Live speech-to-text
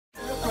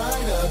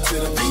to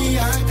the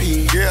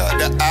VIP. Yeah,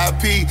 the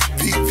IP,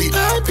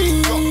 VIP.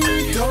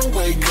 Don't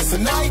wait, cause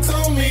tonight's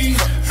on me.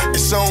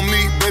 It's on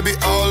me, baby,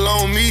 all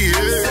on me,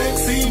 yeah.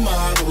 Sexy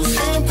models,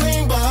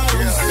 champagne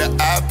bottles. Yeah, the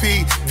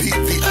IP,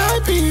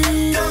 VIP.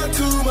 Got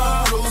 2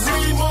 models,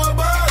 3 more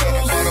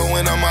bottles. Bottle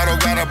when I'm out,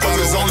 got a bottle,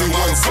 there's only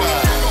one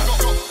side.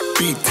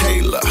 B.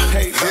 Taylor.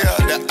 Yeah,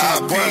 the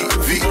IP,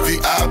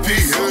 VIP.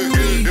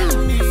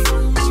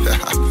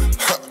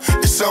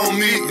 It's on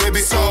me, baby,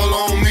 it's all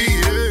on me,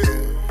 yeah.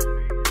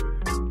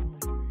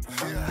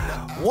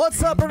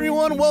 What's up,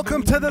 everyone?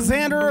 Welcome to the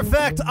Xander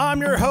Effect.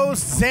 I'm your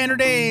host, Xander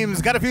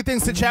Dames. Got a few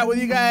things to chat with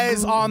you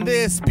guys on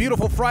this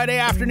beautiful Friday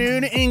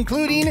afternoon,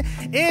 including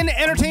in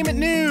entertainment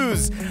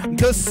news.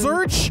 The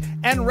search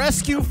and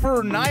rescue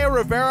for Naya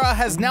Rivera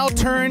has now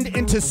turned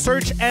into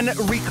search and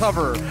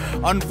recover.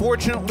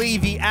 Unfortunately,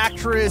 the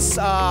actress,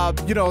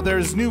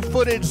 there's new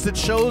footage that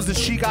shows that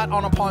she got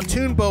on a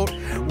pontoon boat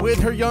with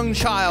her young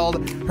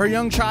child. Her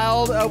young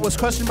child was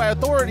questioned by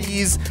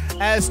authorities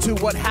as to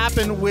what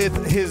happened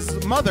with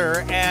his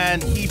mother,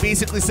 and he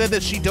basically said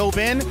that she dove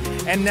in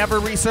and never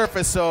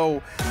resurfaced.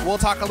 So we'll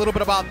talk a little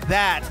bit about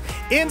that.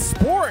 In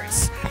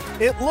sports,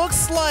 it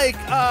looks like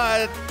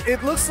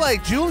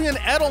Julian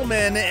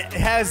Edelman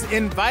has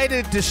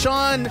invited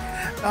DeSean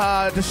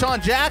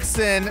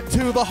Jackson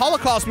to the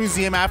Holocaust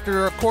Museum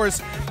after, of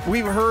course,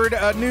 we've heard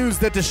news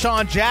that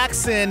DeSean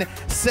Jackson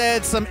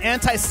said some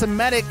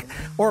anti-Semitic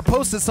or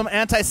posted some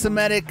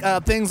anti-Semitic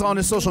things on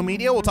his social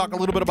media. We'll talk a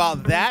little bit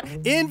about that.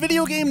 In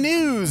video game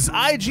news,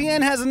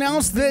 IGN has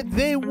announced that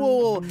they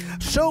will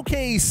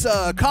showcase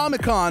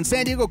Comic-Con,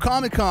 San Diego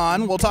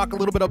Comic-Con. We'll talk a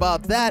little bit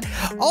about that.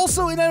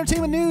 Also in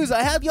entertainment news,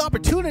 I had the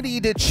opportunity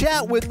to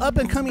chat with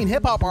up-and-coming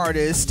hip-hop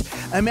artist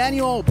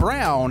Emanuel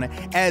Brown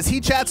as he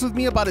chats with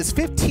me about his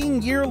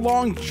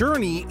 15-year-long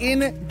journey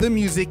in the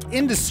music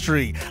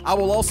industry. I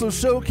will also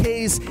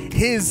showcase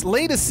his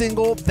latest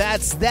single,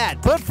 That's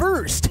That. But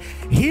first,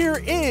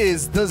 here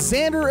is the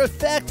Xander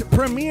Effect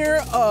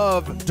premiere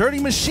of Dirty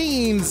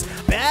Machine's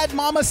Bad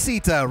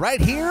Mommacita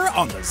right here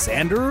on the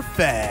Xander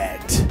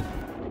Effect.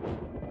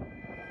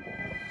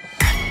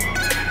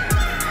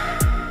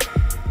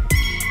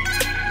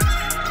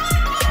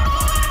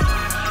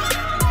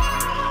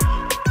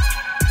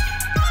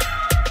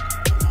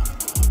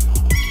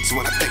 So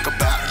when I think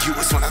about you,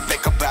 it's when I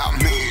think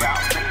about me.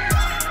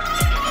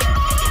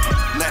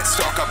 Let's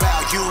talk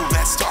about you,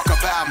 let's talk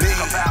about me.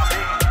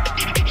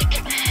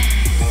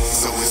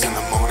 So it's in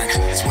the morning,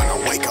 it's when I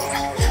wake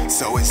up.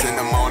 So it's in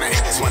the morning,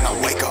 it's when I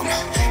wake up.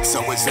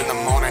 So it's in the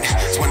morning,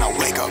 it's when I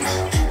wake up.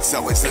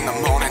 So it's in the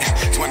morning,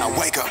 it's when I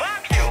wake up.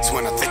 It's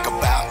when I think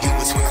about you,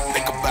 it's when I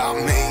think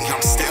about me.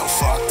 I'm still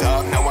fucked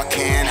up, no I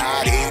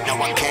cannot eat, no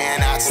I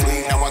cannot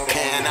sleep, no I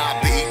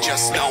cannot be.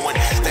 Just knowing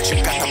that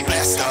you got the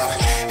best of.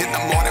 In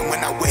the morning when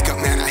I wake up,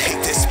 man, I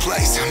hate this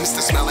place. I miss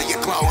the smell of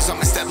your clothes, I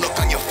miss that look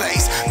on your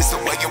face. Miss the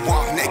way you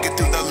walk naked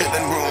through the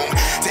living room.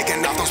 Taking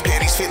off those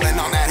panties, feeling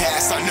on that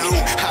ass. I knew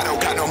I don't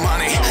got no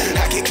money,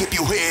 I can't keep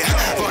you here.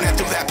 Running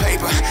through that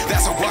paper,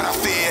 that's what I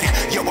feared.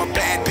 You're a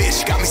bad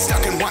bitch, got me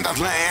stuck in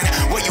Wonderland,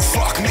 where you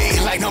fuck me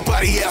like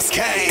nobody else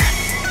can.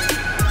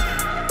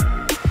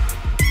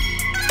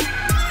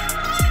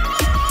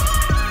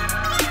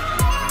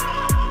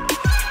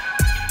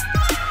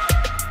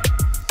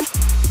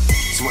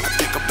 So when I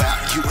think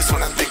about you, it's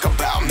when I think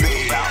about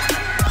me.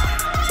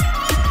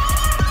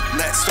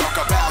 Let's talk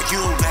about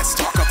you, let's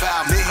talk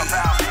about me.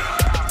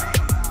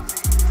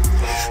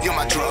 You're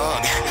my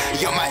drug,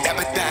 you're my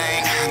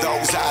everything.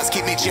 Those eyes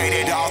keep me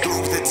jaded all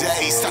through the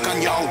day. Stuck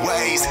on your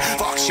ways,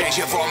 fuck change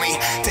it for me.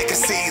 Take a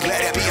seat,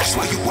 let it be, I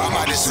swear you are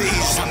my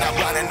disease. I'm not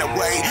running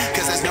away,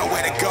 cause there's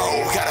nowhere to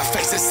go. Gotta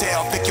face this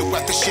hell, think you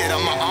left the shit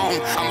on my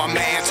own. I'm a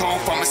man torn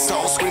from his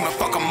soul, screaming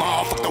fuck them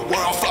all. Fuck the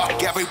world,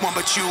 fuck everyone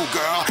but you,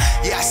 girl.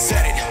 Yeah, I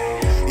said it,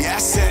 yeah, I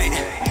said it.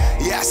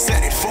 Yeah, I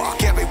said it,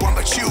 fuck everyone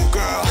but you,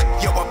 girl.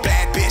 You're a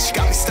bad bitch,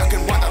 got me stuck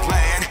in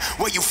Wonderland,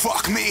 where you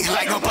fuck me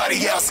like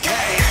nobody else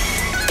can.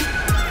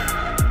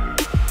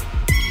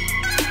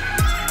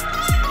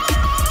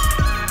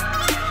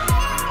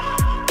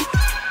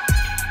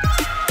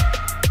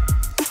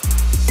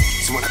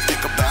 So when I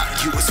think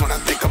about you, it's when I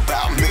think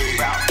about me.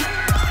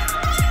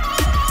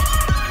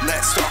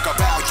 Let's talk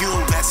about you,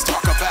 let's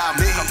talk about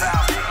me.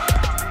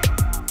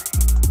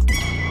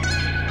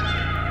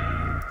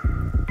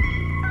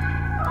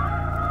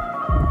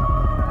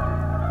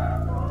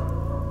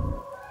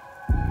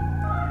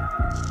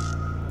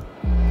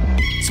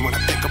 So when I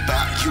think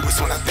about you, it's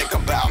when I think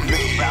about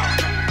me.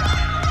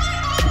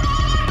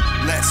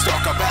 Let's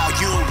talk about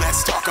you,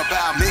 let's talk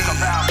about me.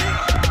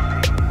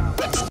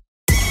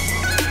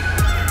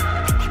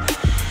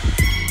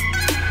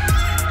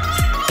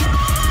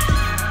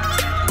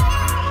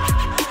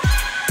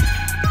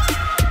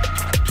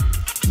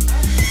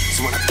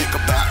 So when I think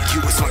about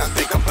you, it's when I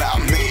think about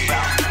me.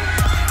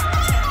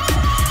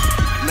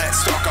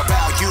 Let's talk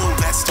about you,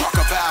 let's talk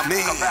about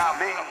me.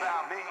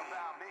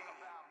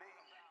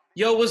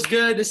 Yo, what's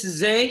good? This is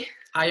Zay.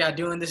 How y'all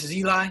doing? This is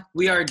Eli.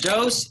 We are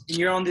Dose, and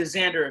you're on the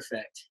Xander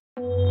Effect.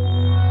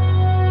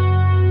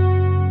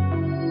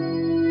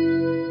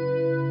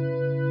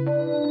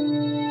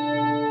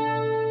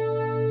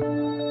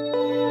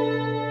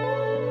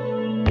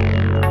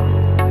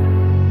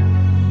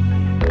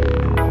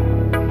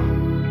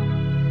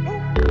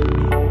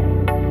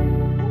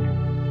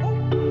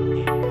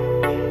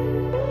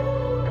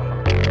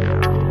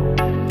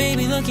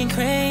 looking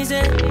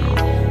crazy.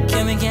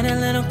 Can we get a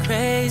little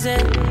crazy?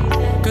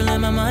 Girl,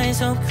 in my mind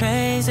so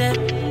crazy,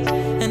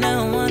 and I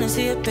don't wanna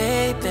see it,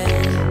 baby.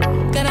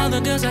 Got all the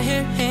girls out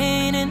here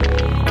hating.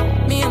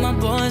 Me and my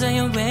boys out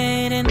here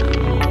waiting.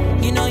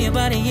 You know your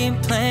body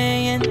ain't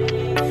playing.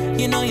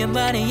 You know your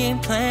body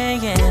ain't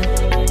playing.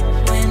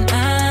 When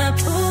I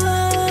pull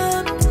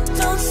up,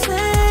 don't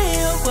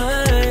say a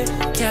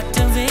word.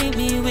 Captivate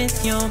me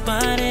with your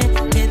body.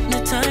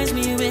 Hypnotize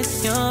me with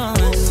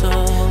your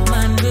soul.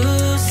 My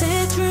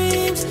lucid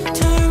dreams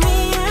turn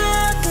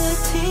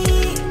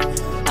reality.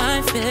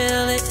 I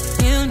feel it,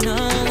 you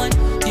know what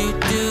you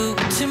do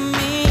to me.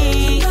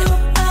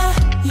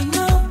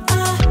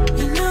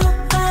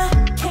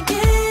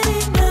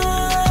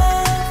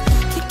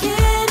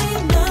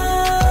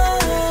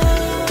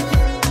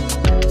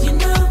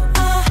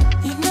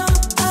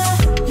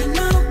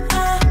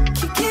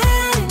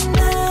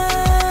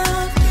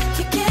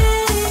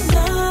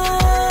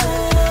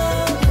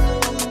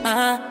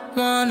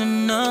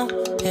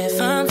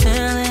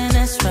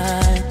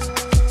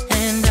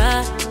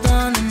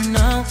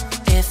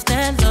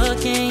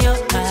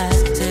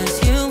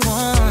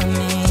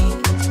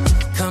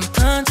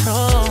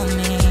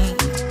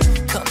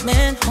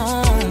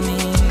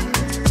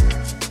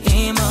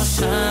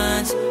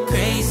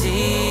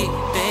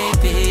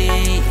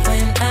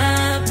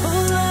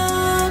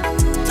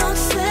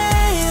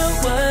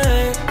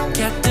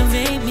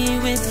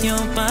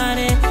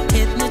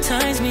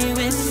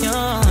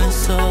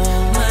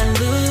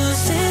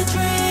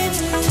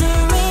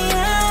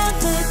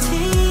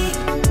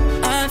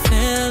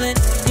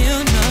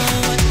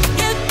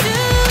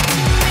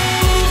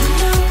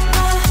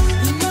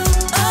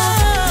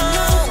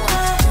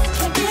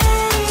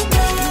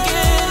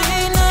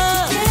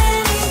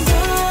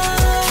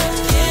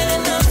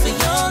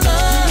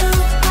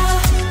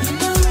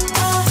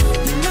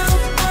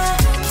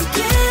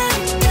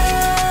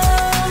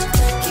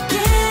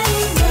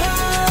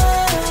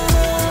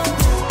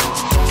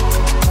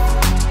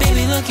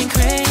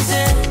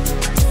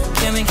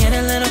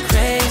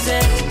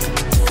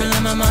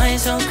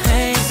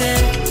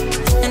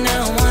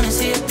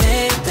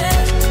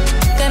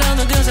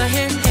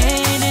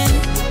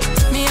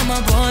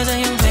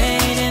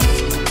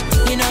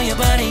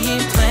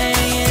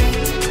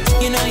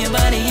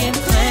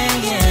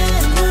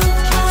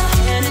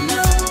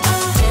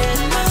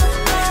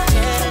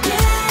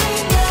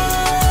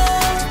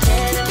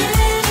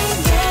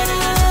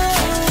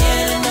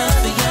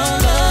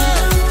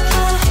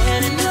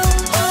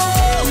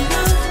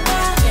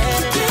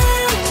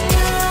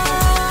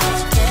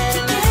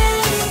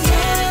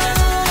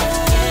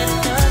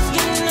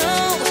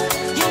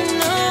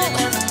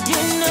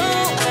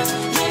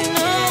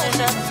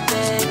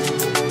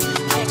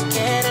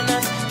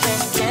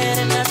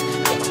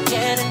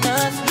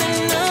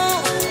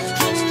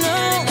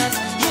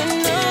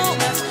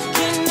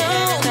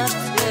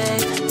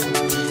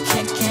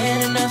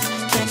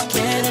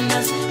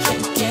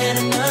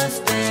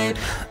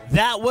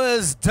 That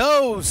was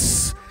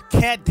Dose.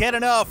 Can't get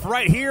enough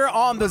right here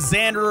on the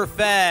Xander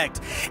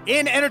Effect.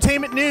 In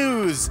entertainment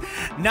news,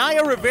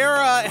 Naya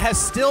Rivera has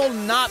still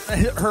not,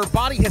 her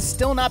body has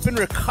still not been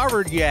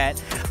recovered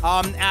yet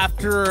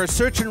after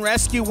search and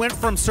rescue went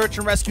from search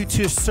and rescue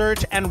to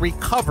search and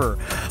recover.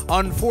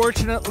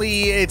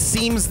 Unfortunately, it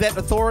seems that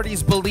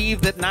authorities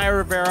believe that Naya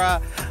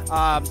Rivera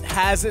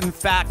has in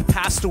fact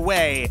passed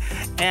away,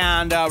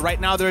 and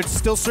right now they're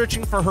still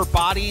searching for her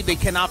body. They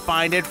cannot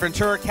find it.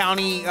 Ventura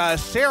County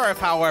Sheriff,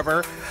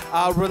 however,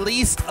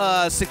 released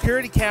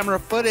security camera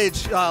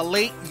footage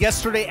late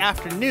yesterday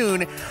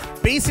afternoon,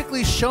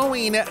 basically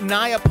showing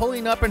Naya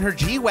pulling up in her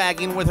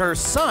G-Wagon with her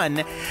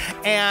son,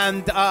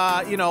 and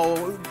you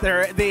know,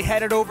 they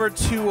headed over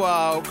to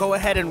go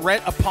ahead and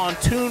rent a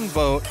pontoon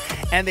boat,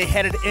 and they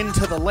headed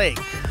into the lake.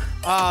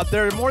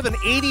 There are more than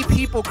 80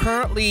 people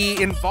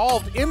currently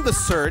involved in the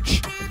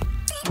search,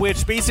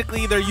 which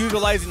basically they're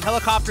utilizing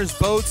helicopters,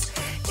 boats,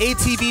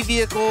 ATV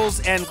vehicles,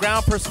 and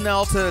ground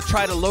personnel to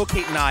try to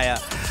locate Naya.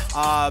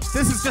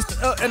 This is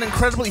just an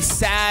incredibly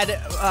sad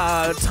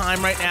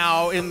time right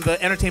now in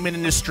the entertainment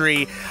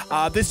industry.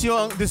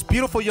 This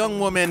beautiful young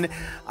woman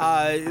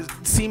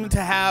seemed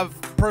to have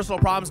personal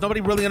problems.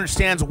 Nobody really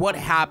understands what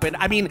happened.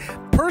 I mean,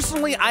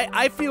 personally,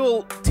 I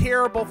feel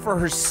terrible for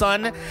her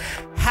son,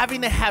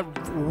 having to have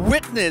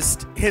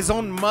witnessed his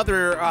own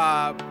mother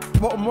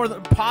more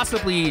than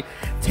possibly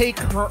take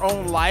her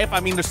own life. I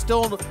mean, there's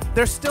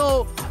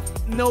still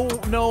no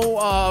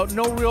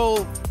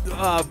real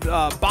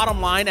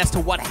bottom line as to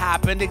what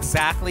happened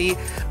exactly.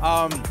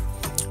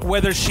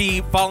 Whether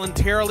she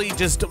voluntarily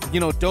just,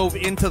 dove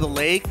into the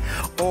lake,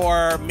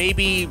 or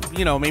maybe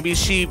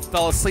she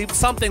fell asleep,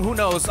 something, who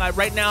knows.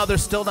 Right now, they're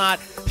still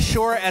not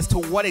sure as to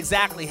what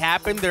exactly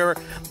happened. They're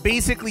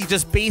basically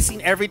just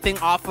basing everything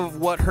off of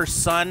what her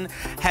son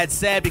had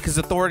said, because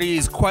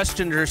authorities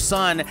questioned her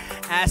son,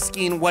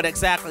 asking what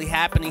exactly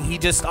happened. And he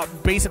just,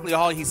 basically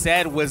all he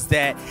said was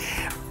that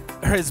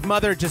his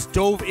mother just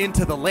dove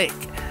into the lake.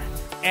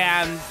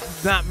 And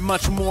not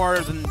much more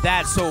than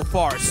that so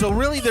far. So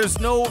really, there's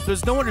no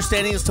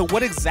understanding as to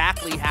what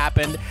exactly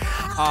happened,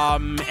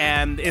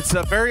 and it's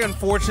a very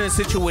unfortunate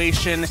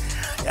situation.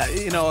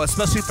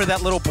 Especially for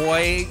that little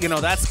boy.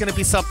 That's going to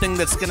be something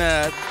that's going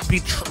to be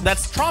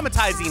that's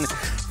traumatizing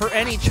for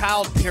any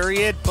child,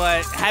 period.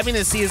 But having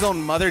to see his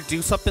own mother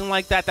do something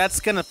like that,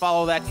 that's going to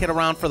follow that kid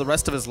around for the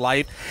rest of his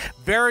life.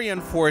 Very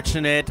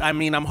unfortunate. I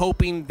mean, I'm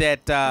hoping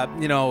that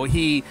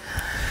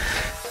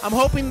I'm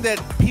hoping that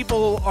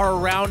people are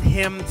around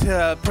him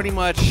to pretty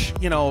much,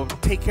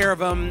 take care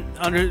of him.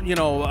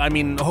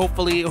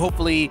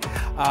 Hopefully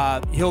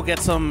he'll get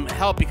some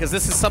help, because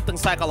this is something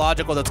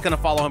psychological that's going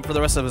to follow him for the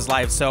rest of his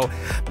life. So,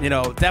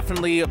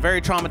 definitely a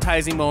very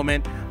traumatizing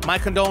moment. My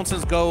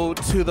condolences go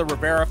to the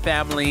Rivera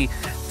family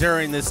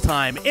during this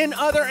time. In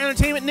other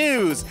entertainment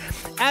news,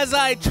 as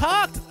I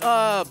talked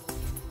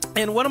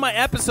in one of my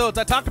episodes,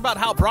 I talked about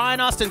how Brian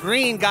Austin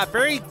Green got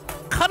very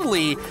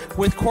cuddly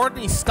with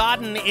Courtney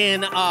Stodden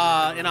in a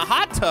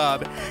hot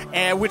tub,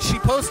 which she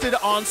posted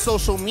on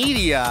social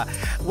media.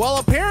 Well,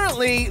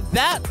 apparently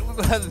that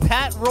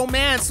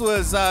romance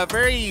was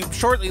very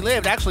shortly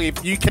lived. Actually,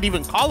 if you could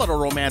even call it a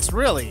romance,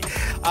 really.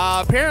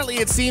 Apparently,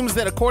 it seems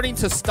that according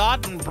to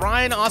Stodden,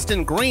 Brian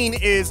Austin Green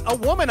is a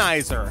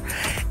womanizer.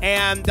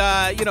 And,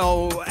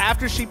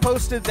 after she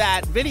posted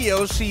that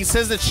video, she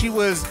says that she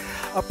was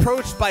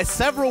approached by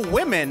several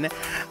women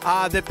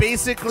that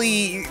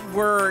basically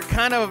were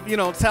kind of,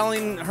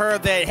 telling her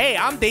that, hey,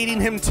 I'm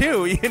dating him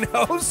too,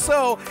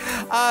 So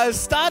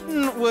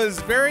Stodden was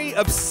very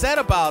upset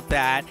about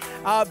that.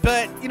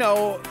 But,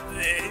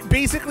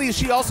 basically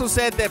she also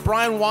said that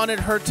Brian wanted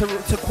her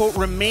to quote,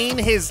 remain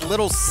his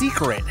little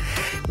secret,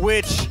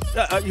 which,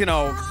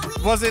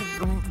 wasn't,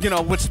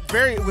 which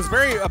was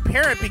very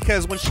apparent,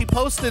 because when she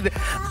posted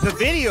the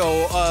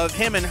video of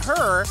him and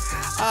her,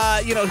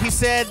 he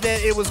said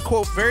that it was,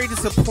 quote, very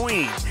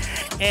disappointing.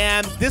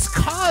 And this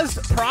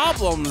caused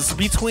problems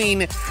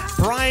between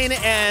Brian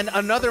and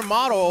another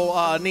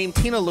model named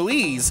Tina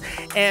Louise.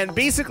 And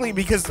basically,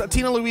 because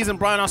Tina Louise and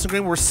Brian Austin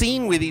Green were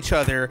seen with each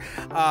other,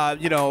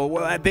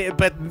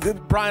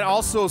 but Brian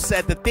also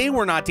said that they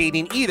were not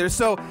dating either.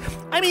 So,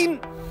 I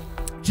mean,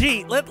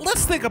 gee,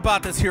 let's think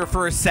about this here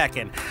for a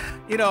second.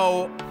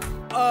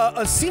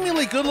 A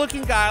seemingly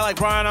good-looking guy like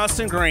Brian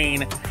Austin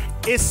Green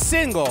is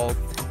single,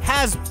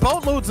 has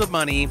boatloads of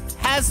money,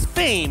 has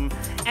fame,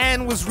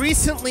 and was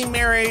recently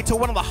married to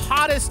one of the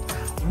hottest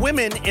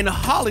women in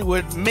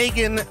Hollywood,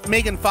 Megan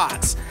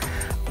Fox.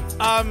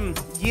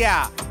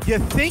 Yeah, you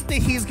think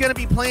that he's going to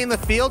be playing the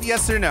field,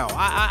 yes or no?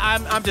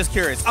 I'm just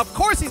curious. Of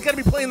course he's going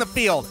to be playing the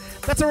field.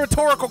 That's a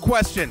rhetorical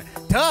question.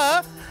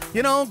 Duh.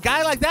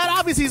 Guy like that,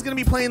 obviously he's going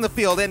to be playing the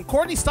field, and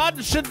Courtney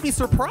Stodden shouldn't be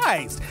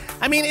surprised.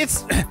 I mean,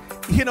 it's,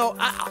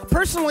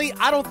 personally,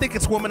 I don't think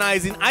it's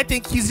womanizing. I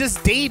think he's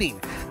just dating.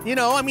 He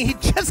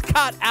just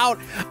got out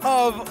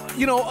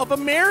of a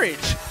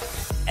marriage.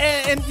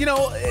 And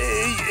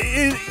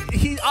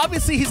he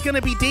obviously he's going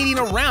to be dating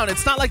around.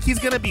 It's not like he's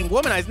going to be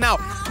womanized. Now,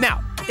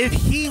 if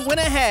he went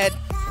ahead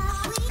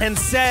and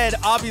said,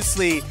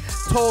 obviously,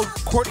 told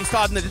Courtney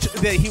Stodden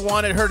that he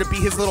wanted her to be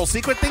his little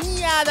secret, then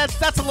yeah,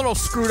 that's a little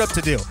screwed up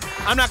to do.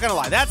 I'm not going to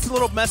lie. That's a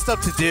little messed up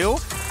to do.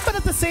 But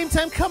at the same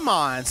time, come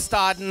on,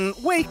 Stodden,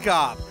 wake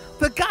up.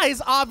 The guy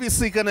is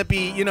obviously going to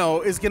be,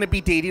 is going to be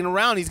dating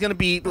around. He's going to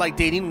be, like,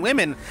 dating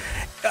women.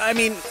 I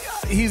mean,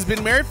 he's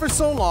been married for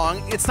so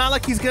long. It's not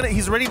like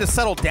he's ready to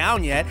settle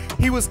down yet.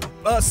 He was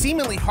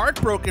seemingly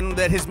heartbroken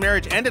that his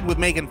marriage ended with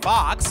Megan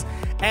Fox.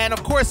 And,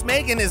 of course,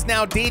 Megan is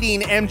now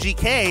dating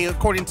MGK,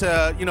 according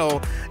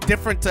to,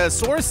 different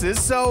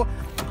sources. So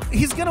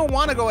he's going to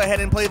want to go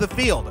ahead and play the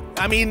field.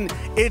 I mean,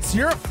 it's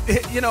your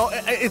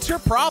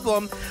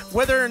problem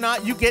whether or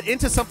not you get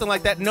into something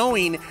like that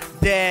knowing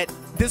that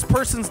this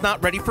person's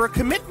not ready for a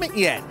commitment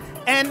yet.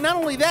 And not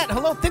only that,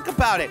 think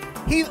about it.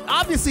 He's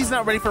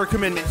not ready for a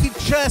commitment. He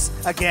just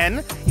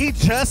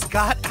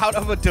got out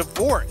of a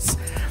divorce.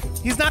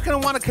 He's not going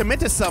to want to commit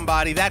to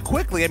somebody that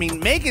quickly. I mean,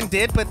 Megan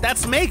did, but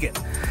that's Megan.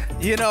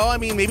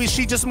 Maybe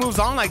she just moves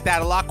on like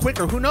that a lot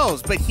quicker. Who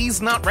knows? But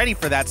he's not ready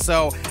for that.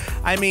 So,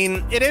 I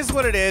mean, it is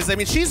what it is. I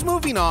mean, she's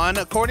moving on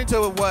according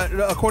to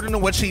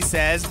what she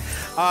says.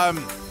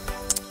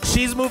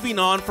 She's moving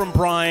on from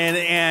Brian,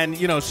 and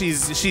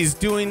she's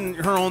doing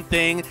her own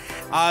thing.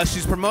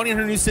 She's promoting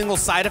her new single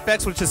 "Side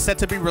Effects," which is set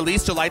to be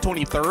released July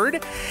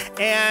 23rd.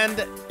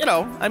 And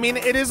I mean,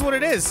 it is what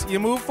it is. You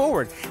move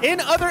forward.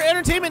 In other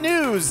entertainment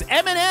news,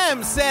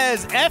 Eminem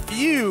says "F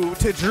you"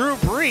 to Drew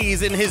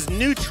Brees in his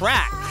new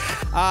track.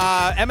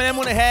 Eminem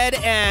went ahead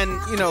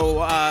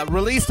and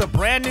released a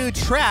brand new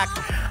track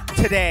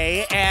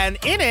today, and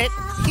in it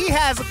he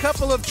has a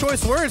couple of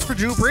choice words for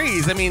Drew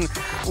Brees. I mean,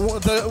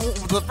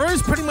 the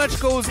verse pretty much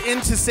goes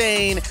into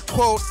saying,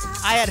 quote,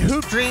 "I had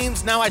hoop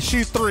dreams, now I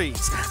shoot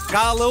threes.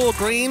 Got a little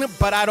green,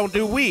 but I don't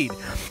do weed.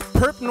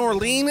 Perp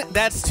Norlean,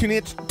 that's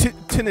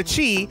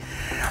Tennessee.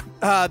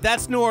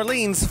 That's New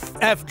Orleans,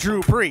 F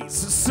Drew Brees."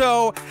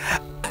 So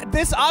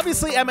this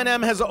obviously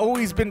Eminem has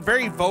always been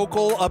very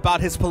vocal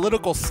about his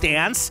political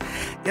stance.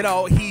 You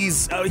know,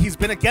 he's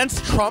been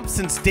against Trump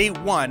since day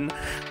one.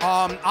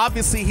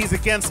 Obviously, he's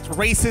against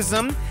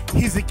racism.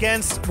 He's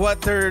against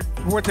what they're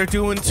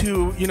doing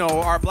to, you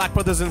know, our black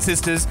brothers and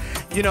sisters.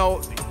 You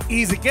know,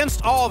 he's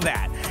against all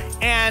that,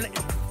 and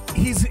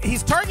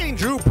he's targeting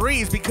Drew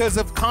Brees because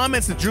of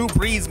comments that Drew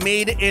Brees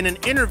made in an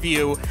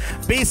interview,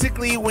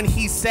 basically when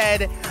he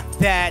said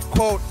that,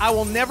 quote, "I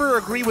will never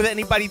agree with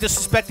anybody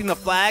disrespecting the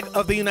flag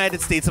of the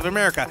United States of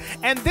America."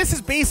 And this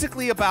is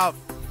basically about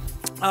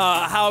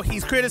how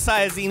he's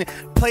criticizing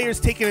players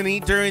taking a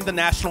knee during the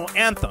national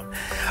anthem,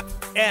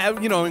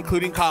 you know,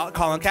 including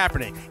Colin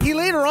Kaepernick. He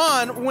later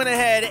on went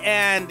ahead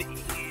and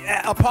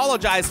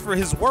apologized for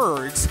his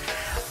words.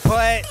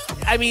 But,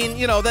 I mean,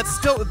 you know, that's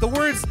still, the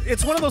words,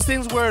 it's one of those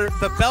things where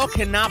the bell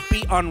cannot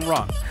be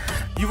unrung.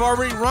 You've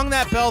already rung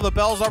that bell, the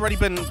bell's already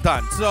been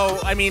done. So,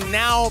 I mean,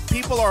 now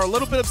people are a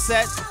little bit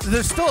upset.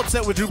 They're still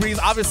upset with Drew Brees.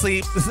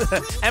 Obviously,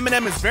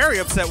 Eminem is very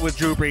upset with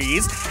Drew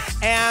Brees.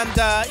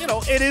 And, you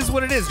know, it is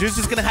what it is. Drew's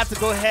just going to have to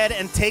go ahead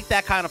and take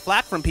that kind of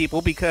flack from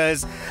people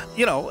because,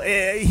 you know,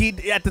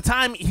 at the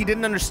time, he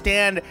didn't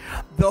understand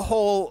the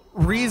whole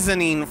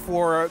reasoning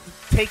for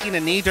taking a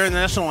knee during the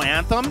national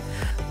anthem.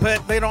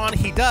 But later on,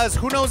 he does.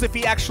 Who knows if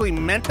he actually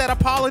meant that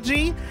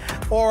apology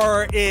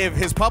or if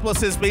his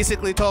publicist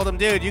basically told him,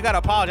 dude, you got to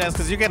apologize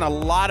because you're getting a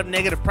lot of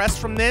negative press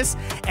from this,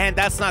 and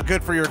that's not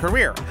good for your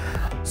career.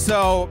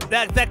 So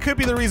that could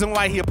be the reason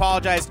why he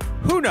apologized.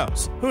 Who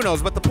knows? Who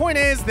knows? But the point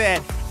is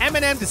that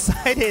Eminem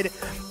decided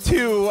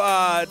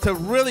to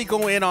really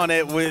go in on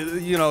it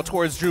with, you know,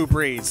 towards Drew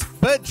Brees.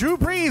 But Drew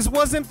Brees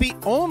wasn't the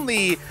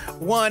only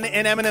one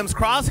in Eminem's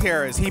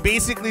crosshairs. He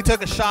basically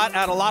took a shot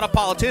at a lot of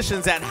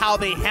politicians at how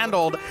they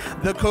handled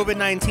the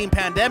COVID-19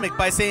 pandemic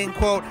by saying,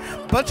 quote,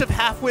 "Bunch of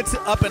half-wits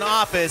up in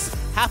office,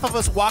 half of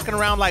us walking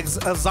around like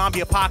a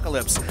zombie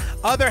apocalypse.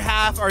 Other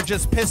half are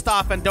just pissed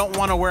off and don't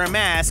want to wear a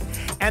mask,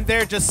 and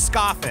they're just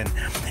scoffing."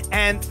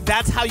 And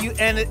that's how you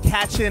end it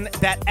catching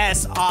that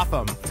S off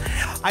them.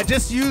 "I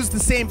just used the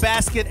same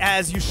basket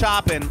as you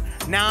shopping.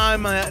 Now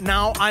I'm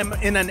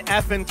in an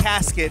effing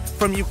casket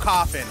from you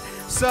coughing."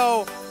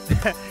 So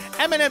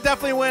Eminem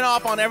definitely went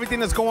off on everything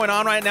that's going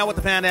on right now with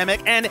the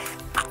pandemic. And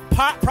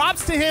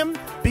props to him,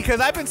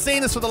 because I've been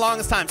saying this for the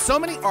longest time. So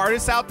many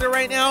artists out there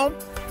right now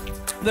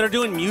that are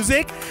doing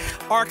music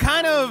are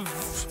kind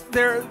of,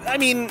 I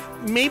mean,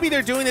 maybe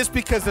they're doing this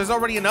because there's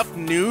already enough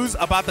news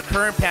about the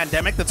current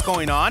pandemic that's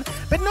going on,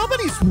 but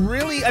nobody's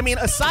really, I mean,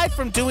 aside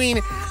from doing,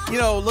 you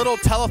know, little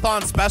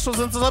telethon specials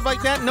and stuff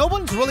like that, no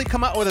one's really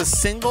come out with a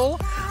single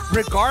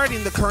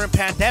regarding the current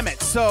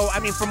pandemic. So, I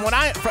mean,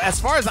 as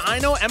far as I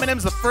know,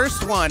 Eminem's the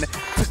first one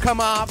to come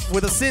up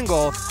with a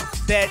single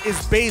that is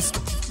based,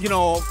 you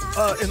know,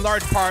 in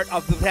large part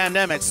of the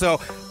pandemic. So,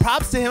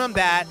 props to him on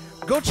that.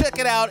 Go check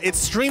it out. It's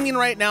streaming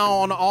right now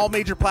on all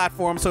major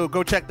platforms, so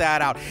go check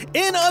that out.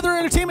 In other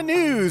entertainment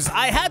news,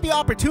 I had the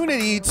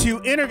opportunity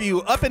to interview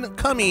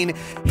up-and-coming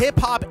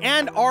hip-hop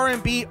and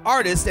R&B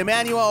artist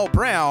Emanuel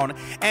Brown,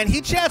 and he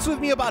chats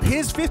with me about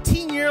his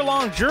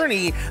 15-year-long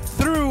journey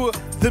through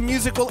the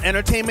musical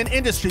entertainment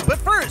industry. But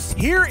first,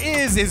 here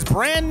is his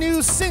brand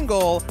new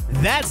single,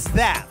 That's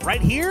That,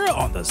 right here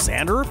on The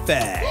Xander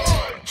Effect.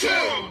 1, 2,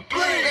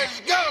 3,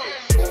 let's go!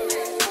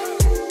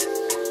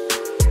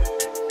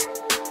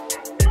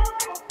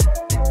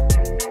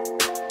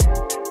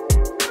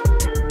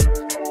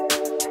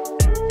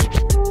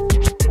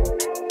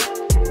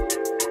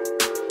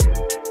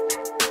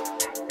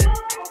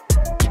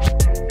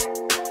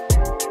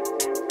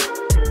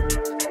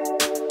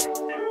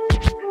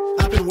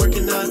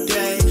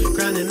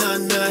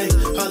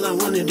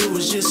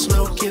 Just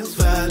smoking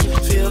vibe,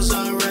 feels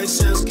alright,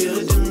 sounds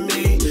good to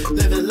me.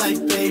 Living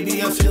life,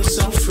 baby, I feel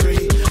so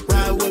free.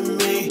 Ride with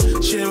me,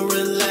 chill,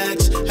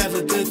 relax, have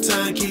a good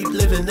time, keep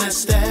living,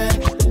 that's that.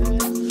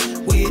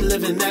 We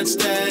living, that's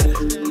that.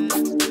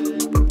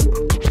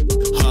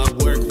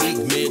 Hard work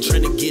week, man,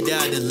 trying to get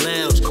out of the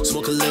lounge.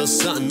 Smoke a little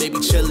something, maybe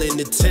chill in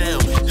the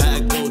town. How I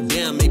go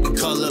down, maybe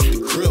call up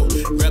the crew.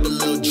 Grab a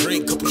little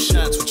drink, couple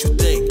shots, what you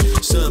think?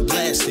 Sun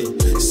blasting,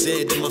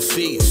 sand in my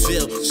feet,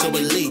 feel so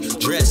elite,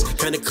 dress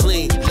kinda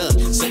clean, look,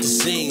 set the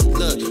scene,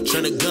 look,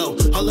 tryna go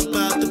all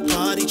about the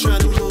party,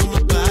 tryna move my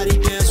body,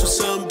 dance with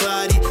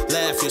somebody,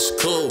 laugh, it's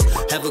cool,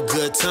 have a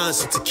good time,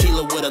 some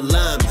tequila with a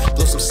lime,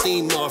 blow some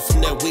steam off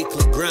from that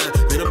weekly grind,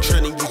 man, I'm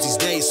tryna use these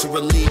days to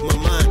relieve my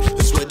mind,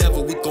 it's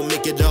whatever, we gon'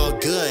 make it all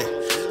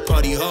good,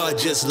 party hard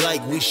just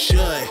like we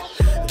should,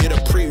 get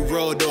a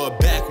pre-rolled or a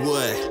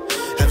backwood,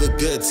 have a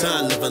good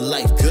time, living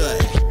life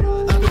good.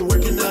 I've been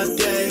working all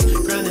day,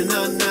 grinding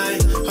all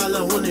night. All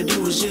I wanna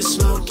do is just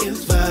smoke and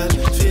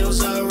vibe.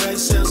 Feels alright,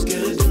 sounds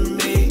good to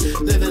me.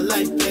 Living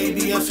life,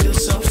 baby, I feel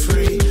so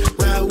free.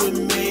 Ride with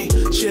me,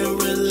 chill,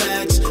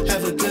 relax,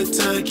 have a good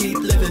time, keep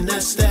living,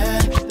 that's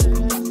that.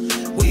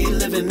 We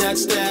living,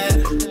 that's that.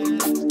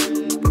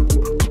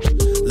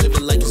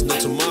 Living like there's no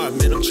tomorrow,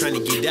 man, I'm trying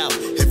to get out.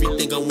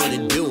 Everything I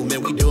wanna do,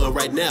 man, we doing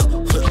right now.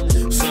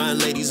 Fine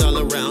ladies all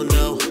around,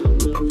 no.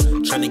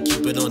 Trying to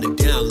keep it on the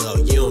down low,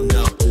 you don't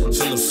know.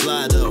 Feel feeling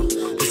fly though.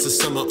 It's the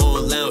summer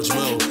on lounge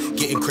mode,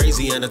 getting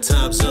crazy in a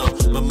time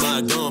zone. My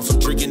mind gone from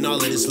drinking all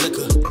of this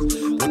liquor.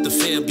 With the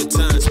fam, good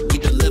times, we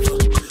deliver.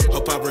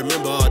 Hope I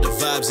remember all the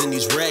vibes in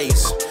these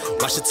rays.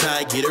 Watch the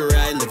tide, get it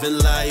right, living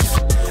life.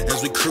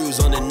 As we cruise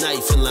on the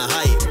night, feeling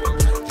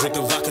hype.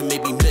 Drinking vodka,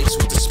 maybe mixed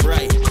with the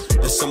Sprite.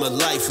 The summer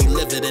life, we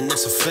live it and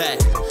that's a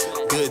fact.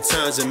 Good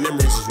times and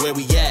memories is where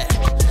we at.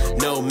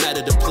 No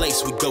matter the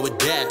place, we go with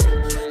that.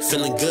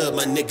 Feeling good,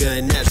 my nigga,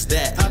 and that's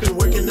that. I've been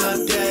working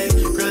all day,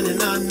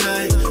 grinding all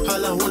night.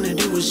 All I wanna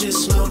do is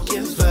just smoke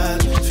and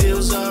vibe.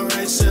 Feels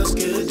alright, sounds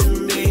good to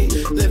me.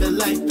 Living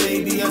life,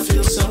 baby, I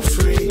feel so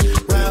free.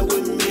 Ride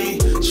with me,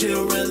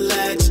 chill,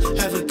 relax,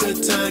 have a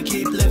good time,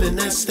 keep living,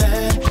 that's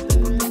that.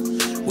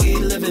 We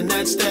living,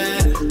 that's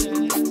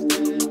that.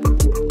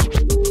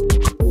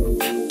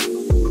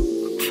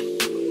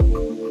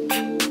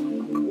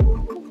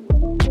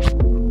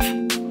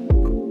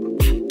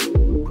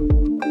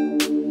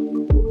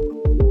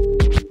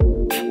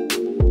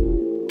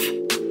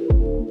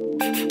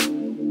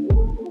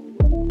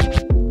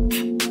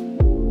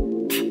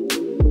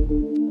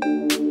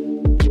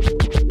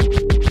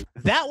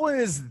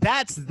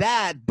 That's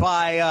That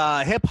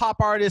by hip-hop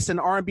artist and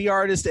R&B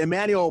artist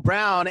Emanuel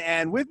Brown.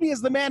 And with me is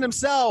the man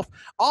himself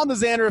on the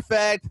Xander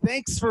Effect.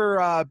 Thanks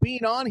for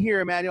being on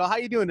here, Emanuel. How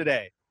you doing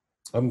today?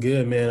 I'm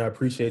good, man. I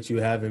appreciate you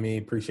having me.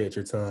 Appreciate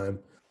your time.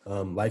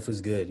 Life is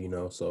good,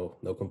 so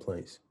no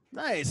complaints.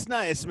 Nice,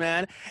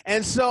 man.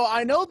 And so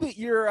I know that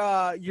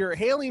you're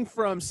hailing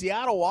from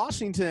Seattle,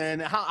 Washington.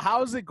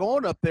 How's it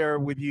going up there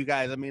with you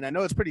guys? I mean, I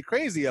know it's pretty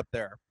crazy up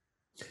there.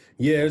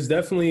 Yeah, there's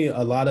definitely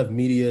a lot of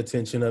media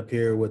attention up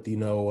here with, the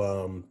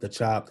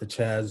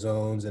Chaz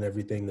zones and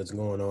everything that's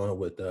going on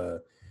with,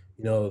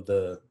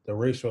 the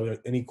racial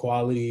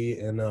inequality.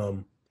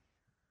 And,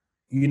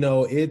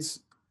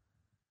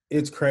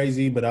 it's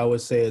crazy, but I would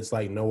say it's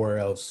like nowhere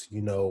else,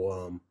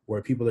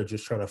 where people are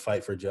just trying to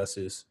fight for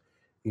justice,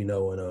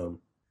 and,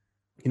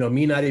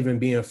 me not even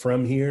being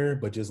from here,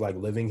 but just like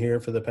living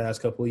here for the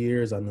past couple of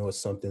years, I know it's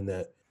something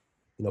that,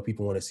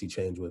 people want to see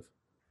change with.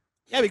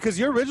 Yeah, because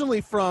you're originally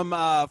from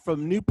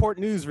Newport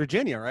News,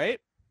 Virginia, right?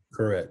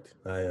 Correct,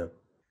 I am.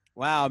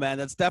 Wow, man,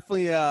 that's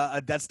definitely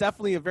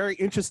a very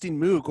interesting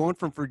move. Going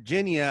from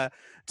Virginia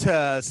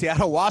to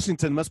Seattle,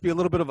 Washington must be a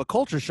little bit of a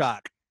culture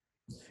shock.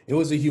 It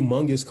was a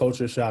humongous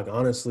culture shock,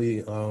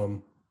 honestly.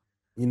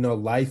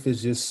 Life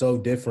is just so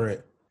different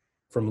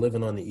from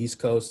living on the East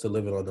Coast to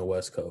living on the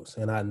West Coast.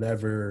 And I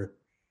never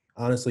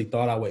honestly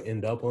thought I would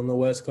end up on the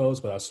West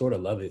Coast, but I sort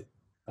of love it.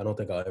 I don't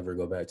think I'll ever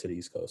go back to the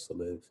East Coast to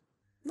live.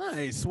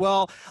 Nice.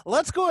 Well,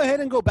 let's go ahead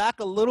and go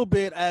back a little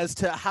bit as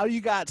to how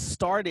you got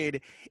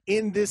started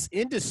in this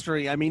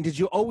industry. I mean, did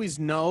you always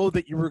know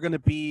that you were going to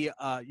be,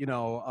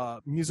 a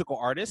musical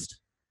artist?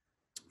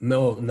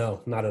 No,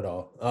 not at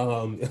all.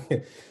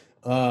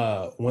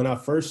 When I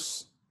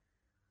first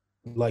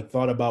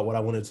thought about what I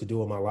wanted to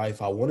do in my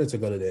life, I wanted to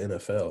go to the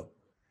NFL.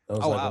 That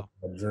was one of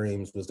my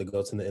dreams, was to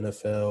go to the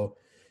NFL.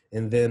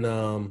 And then,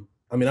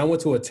 I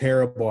went to a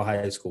terrible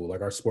high school.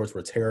 Like, our sports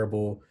were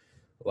terrible.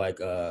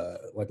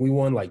 We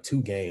won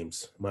 2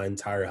 games my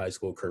entire high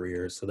school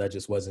career. So that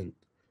just wasn't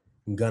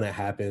gonna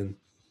happen.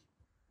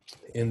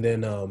 And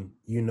then,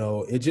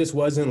 it just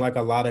wasn't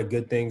a lot of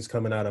good things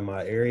coming out of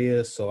my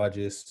area. So I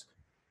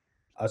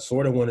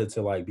sort of wanted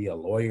to be a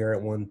lawyer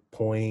at one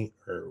point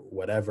or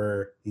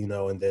whatever,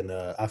 and then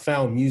I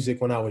found music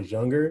when I was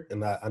younger,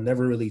 and I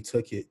never really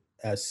took it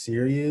as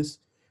serious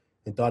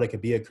and thought it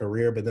could be a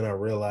career. But then I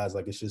realized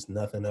it's just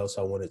nothing else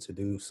I wanted to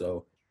do.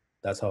 So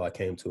that's how I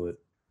came to it.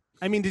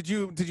 I mean, did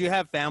you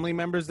have family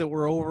members that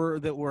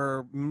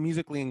were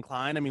musically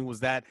inclined? I mean, was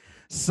that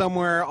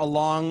somewhere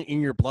along in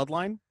your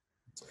bloodline?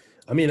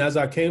 I mean, as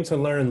I came to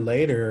learn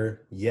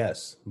later,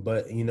 yes.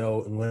 But,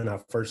 when I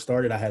first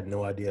started, I had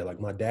no idea.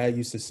 My dad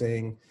used to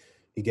sing.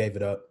 He gave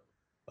it up.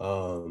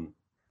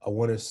 I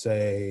want to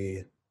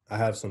say I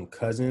have some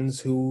cousins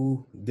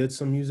who did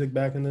some music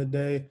back in the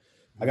day.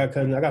 I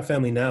got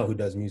family now who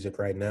does music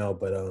right now,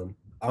 but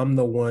I'm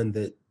the one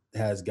that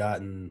has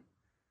gotten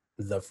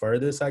the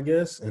furthest, I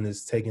guess, and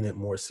is taking it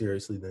more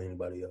seriously than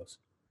anybody else.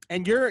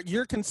 And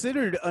you're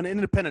considered an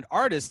independent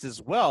artist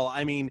as well.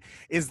 I mean,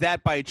 is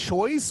that by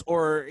choice,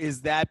 or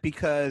is that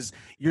because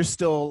you're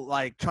still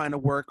trying to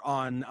work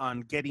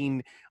on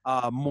getting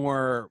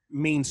more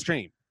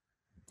mainstream?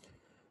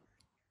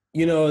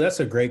 That's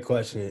a great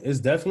question. It's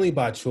definitely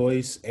by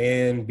choice,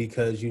 and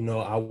because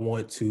I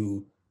want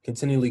to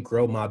continually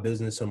grow my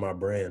business and my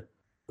brand,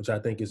 which I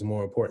think is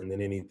more important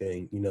than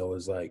anything.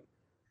 Is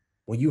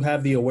when you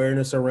have the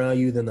awareness around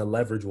you, then the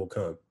leverage will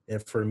come.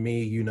 And for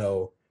me,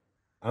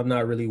 I'm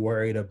not really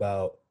worried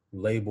about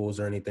labels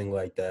or anything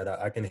like that.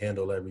 I can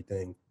handle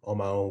everything on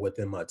my own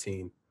within my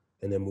team,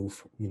 and then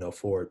move,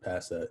 forward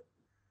past that.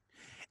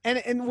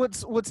 And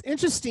what's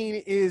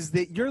interesting is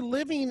that you're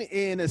living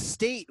in a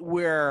state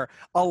where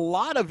a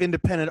lot of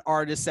independent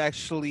artists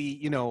actually,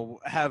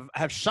 have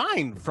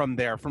shined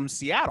from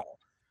Seattle.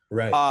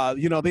 Right.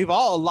 They've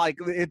all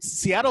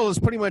Seattle is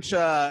pretty much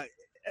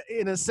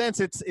in a sense,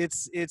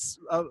 it's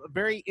a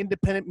very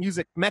independent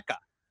music mecca.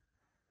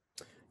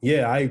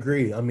 Yeah, I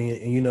agree. I mean,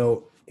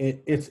 and,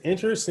 it's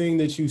interesting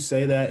that you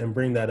say that and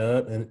bring that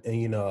up, and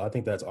I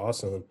think that's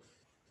awesome.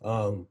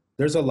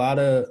 There's a lot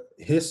of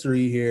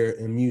history here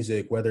in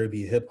music, whether it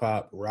be hip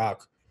hop,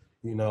 rock,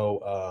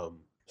 The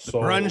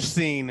soul, grunge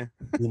scene.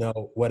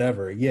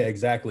 whatever. Yeah,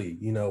 exactly.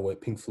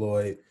 With Pink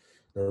Floyd,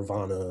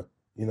 Nirvana,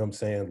 you know what I'm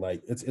saying?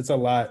 Like it's a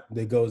lot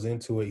that goes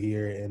into it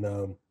here.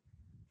 And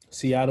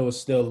Seattle is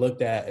still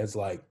looked at as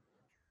like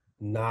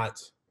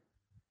not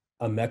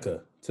a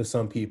mecca to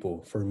some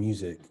people for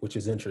music, which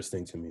is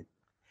interesting to me.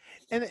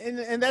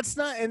 And that's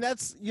not, and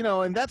that's,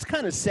 and that's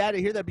kind of sad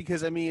to hear that,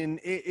 because I mean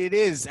it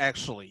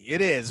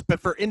is,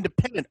 but for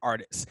independent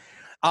artists.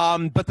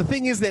 But the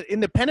thing is that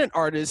independent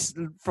artists,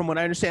 from what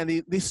I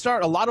understand, they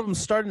start, a lot of them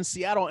start in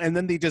Seattle, and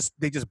then they just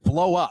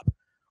blow up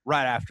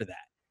right after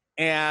that.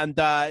 And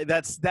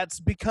that's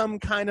become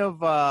kind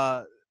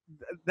of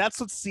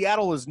that's what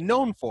Seattle is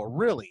known for,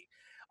 really.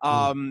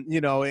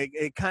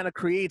 It kind of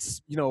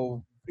creates,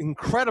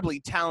 incredibly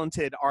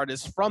talented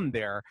artists from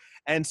there.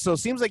 And so it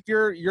seems like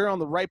you're on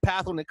the right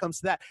path when it comes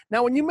to that.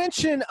 Now, when you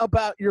mention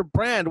about your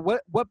brand,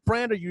 what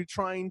brand are you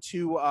trying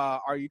to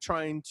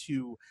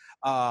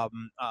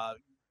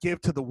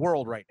give to the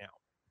world right now?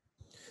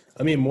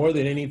 I mean, more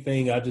than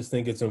anything, I just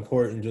think it's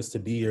important just to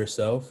be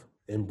yourself,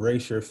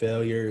 embrace your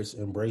failures,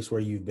 embrace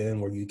where you've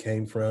been, where you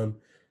came from,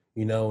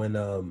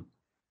 and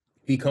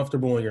be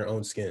comfortable in your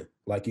own skin.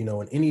 Like, in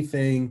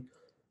anything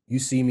you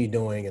see me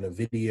doing in a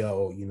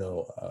video,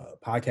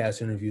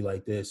 podcast interview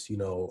like this,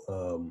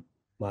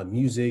 my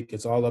music,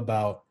 it's all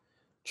about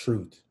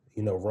truth,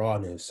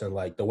 rawness. And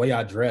like the way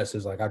I dress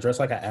is like, I dress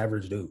like an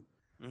average dude.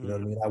 You know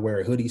what I mean? I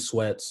wear hoodie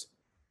sweats,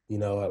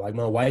 like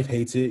my wife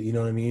hates it, you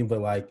know what I mean? But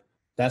like,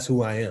 that's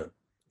who I am.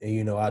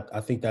 And, I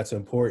think that's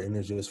important,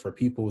 is just for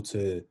people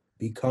to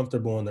be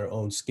comfortable in their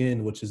own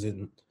skin, which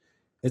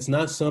it's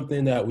not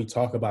something that we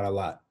talk about a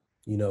lot,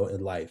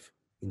 in life.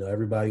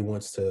 Everybody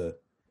wants to,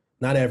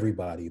 not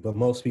everybody, but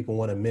most people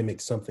want to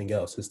mimic something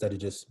else instead of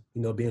just,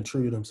 being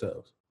true to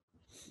themselves.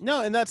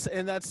 No, and that's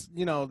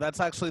that's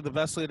actually the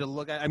best way to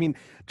look at it. I mean,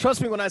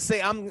 trust me when I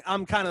say I'm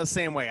kind of the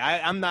same way.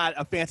 I'm not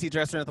a fancy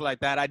dresser or anything like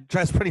that. I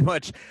dress pretty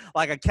much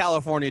like a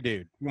California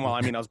dude. Well,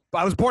 I mean,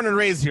 I was born and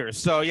raised here,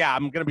 so yeah,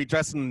 I'm gonna be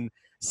dressing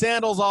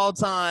sandals all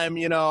the time.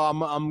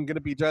 I'm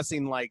gonna be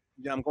dressing like,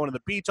 I'm going to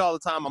the beach all the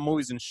time. I'm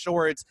always in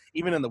shorts,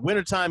 even in the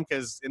wintertime,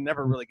 because it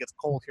never really gets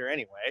cold here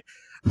anyway.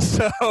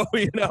 So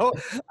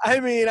I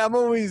mean,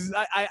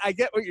 I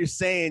get what you're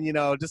saying.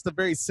 Just a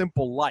very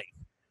simple life.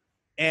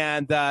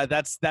 And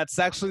that's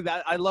actually,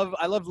 that I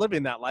love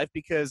living that life,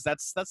 because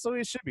that's the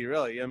way it should be,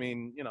 really. I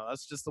mean,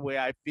 that's just the way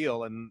I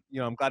feel. And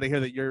I'm glad to hear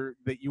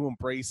that you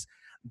embrace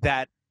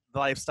that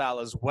lifestyle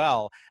as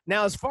well.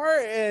 Now, as far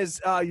as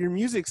your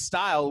music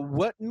style,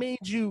 what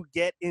made you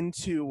get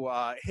into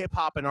hip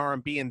hop and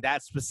R&B in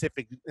that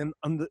specific, in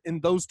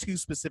those two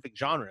specific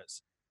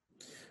genres?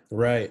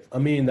 Right. I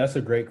mean, that's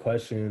a great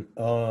question.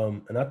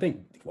 And I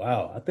think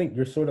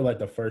you're sort of like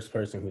the first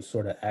person who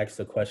sort of asked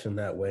the question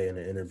that way in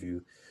an interview.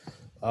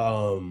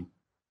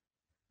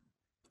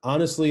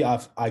 Honestly,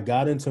 I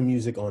got into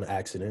music on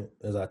accident,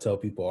 as I tell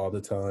people all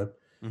the time.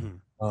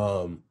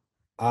 Mm-hmm.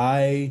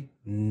 I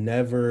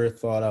never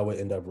thought I would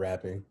end up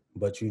rapping,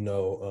 but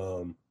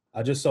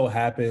I just so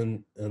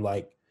happened in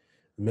like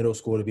middle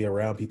school to be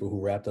around people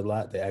who rapped a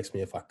lot. They asked me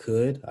if I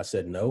could. I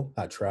said no.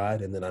 I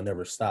tried, and then I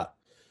never stopped.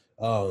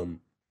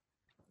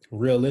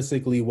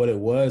 Realistically, what it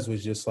was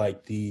just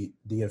like the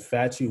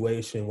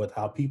infatuation with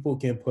how people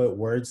can put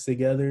words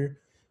together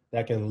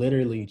that can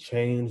literally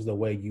change the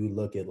way you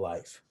look at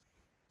life.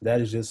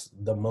 That is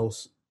just the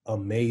most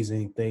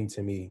amazing thing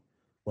to me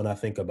when I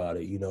think about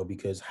it,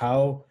 because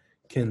how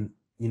can,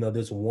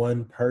 this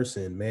one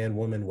person, man,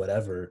 woman,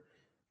 whatever,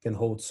 can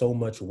hold so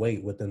much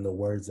weight within the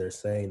words they're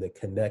saying that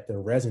connect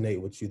and resonate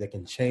with you, that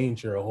can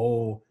change your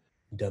whole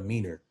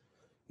demeanor,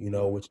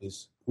 which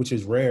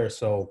is rare.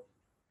 So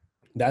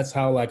that's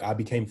how like I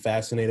became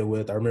fascinated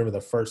with. I remember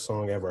the first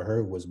song I ever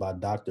heard was by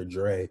Dr.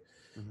 Dre,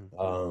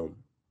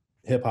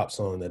 hip hop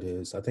song that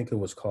is. I think it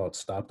was called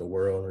 "Stop the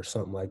World" or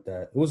something like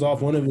that. It was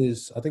off one of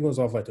his. I think it was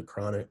off like the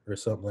Chronic or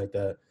something like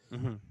that.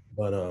 Mm-hmm.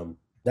 But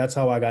that's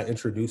how I got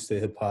introduced to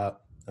hip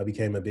hop. I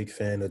became a big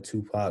fan of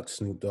Tupac,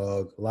 Snoop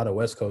Dogg, a lot of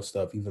West Coast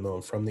stuff, even though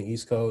I'm from the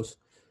East Coast.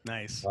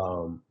 Nice.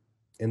 And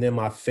then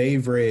my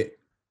favorite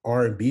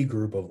R&B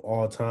group of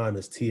all time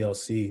is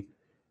TLC.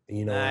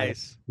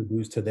 Nice. I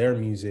produced to their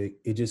music.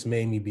 It just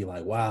made me be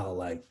like, wow,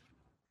 like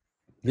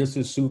this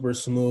is super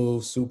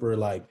smooth, super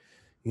like,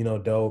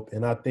 dope.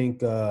 And I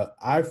think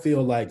I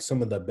feel like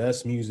some of the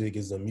best music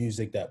is the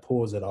music that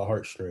pulls at a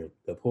heartstring,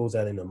 that pulls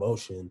at an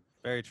emotion.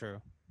 Very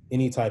true.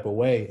 Any type of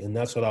way. And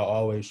that's what I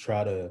always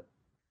try to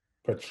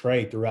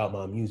portray throughout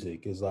my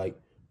music, is like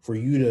for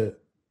you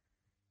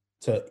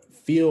to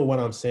feel what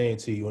I'm saying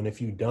to you. And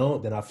if you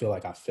don't, then I feel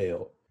like I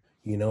failed,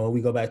 and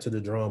we go back to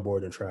the drawing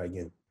board and try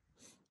again.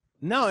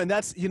 No, and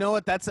that's, you know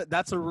what, that's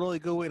a really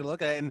good way to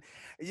look at it. And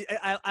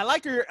I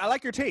like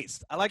your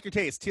taste. I like your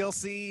taste.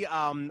 TLC.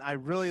 I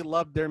really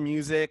loved their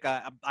music.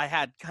 I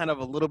had kind of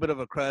a little bit of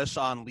a crush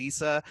on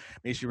Lisa.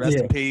 May she rest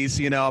in peace.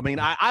 You know, I mean,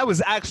 I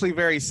was actually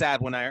very sad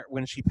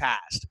when she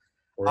passed.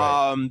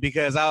 Right.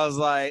 Because I was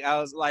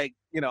like,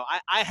 you know,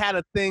 I had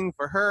a thing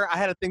for her. I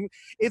had a thing.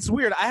 It's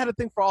weird. I had a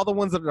thing for all the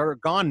ones that are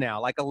gone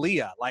now, like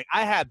Aaliyah. Like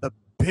I had the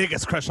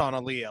biggest crush on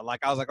Aaliyah. Like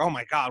I was like, oh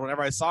my God,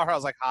 whenever I saw her, I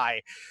was like,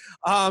 hi.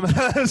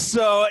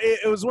 So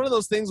it was one of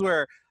those things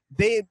where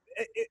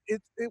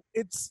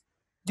it's,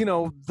 you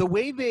know, the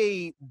way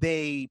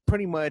they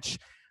pretty much,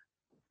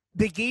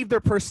 they gave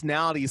their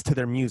personalities to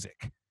their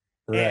music.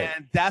 Right.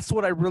 And that's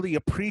what I really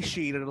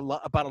appreciated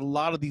about a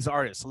lot of these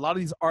artists. A lot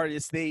of these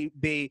artists,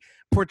 they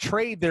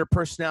portrayed their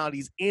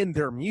personalities in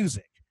their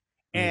music.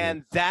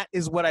 And that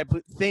is what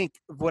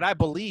I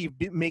believe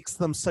makes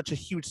them such a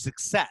huge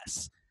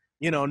success.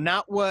 You know,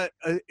 not what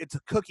it's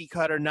a cookie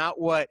cutter, not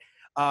what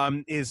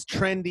is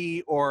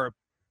trendy or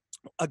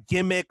a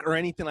gimmick or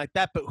anything like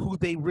that, but who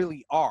they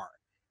really are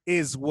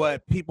is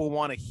what people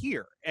want to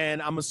hear.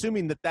 And I'm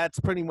assuming that that's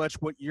pretty much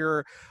what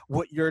you're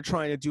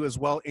trying to do as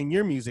well in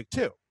your music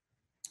too.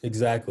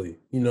 Exactly.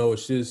 You know,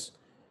 it's just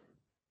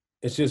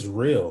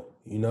real,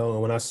 you know,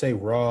 and when I say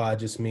raw, I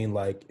just mean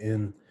like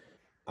in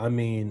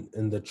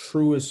the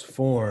truest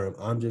form.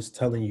 I'm just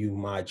telling you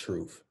my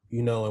truth,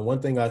 you know. And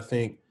one thing I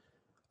think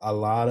a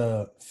lot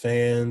of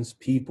fans,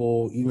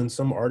 people, even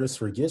some artists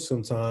forget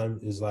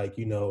sometimes is like,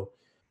 you know,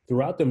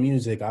 throughout the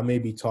music, I may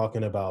be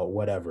talking about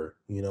whatever,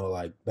 you know,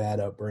 like bad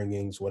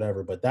upbringings,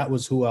 whatever, but that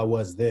was who I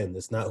was then.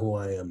 That's not who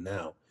I am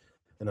now.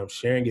 And I'm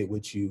sharing it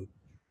with you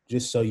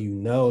just so you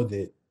know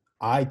that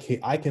I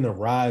can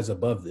arise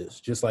above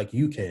this just like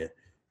you can,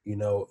 you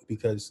know,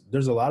 because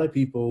there's a lot of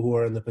people who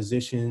are in the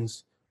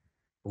positions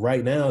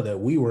right now that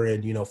we were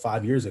in, you know,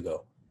 5 years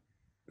ago.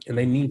 And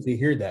they need to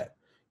hear that,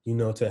 you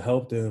know, to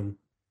help them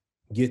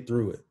get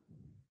through it.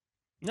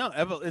 No,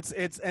 it's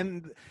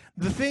and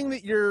the thing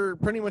that you're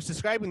pretty much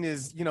describing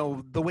is, you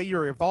know, the way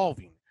you're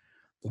evolving.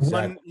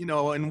 Exactly.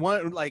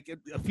 One like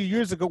a few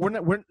years ago,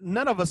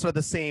 none of us are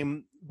the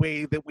same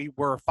way that we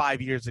were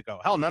 5 years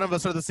ago. Hell, none of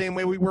us are the same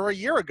way we were a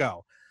year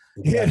ago.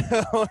 Exactly.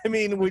 You know, I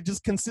mean, we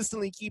just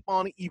consistently keep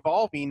on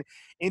evolving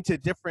into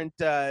different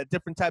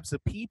types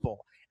of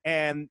people,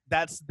 and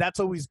that's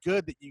always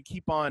good that you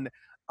keep on,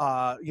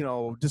 you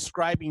know,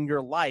 describing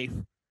your life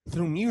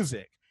through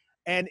music.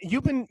 And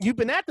you've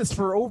been at this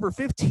for over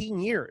 15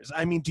 years.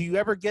 I mean, do you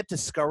ever get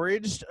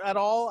discouraged at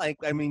all? Like,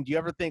 I mean, do you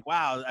ever think,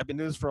 wow, I've been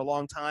doing this for a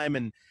long time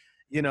and,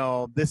 you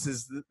know,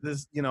 this,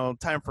 you know,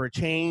 time for a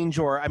change?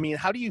 Or, I mean,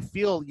 how do you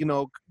feel, you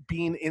know,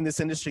 being in this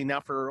industry now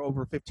for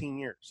over 15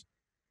 years?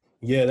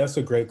 Yeah, that's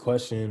a great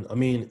question. I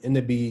mean, in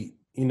the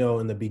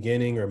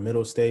beginning or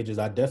middle stages,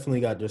 I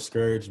definitely got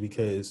discouraged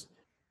because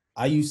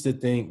I used to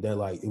think that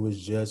like it was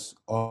just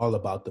all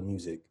about the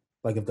music.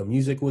 Like if the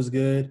music was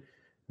good,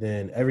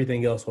 then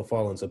everything else will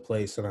fall into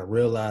place. And I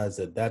realized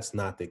that that's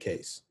not the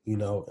case. You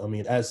know, I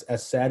mean, as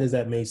sad as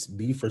that may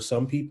be for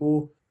some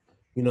people,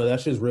 you know,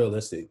 that's just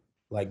realistic.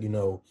 Like, you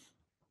know,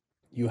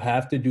 you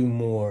have to do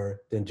more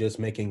than just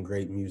making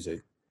great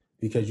music,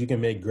 because you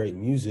can make great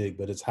music,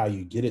 but it's how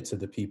you get it to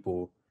the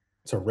people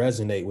to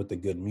resonate with the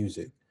good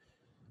music.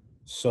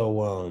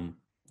 So,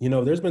 you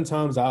know, there's been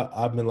times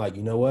I've been like,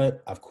 you know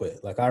what, I've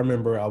quit. Like I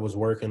remember I was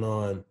working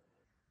on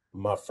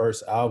my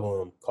first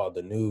album called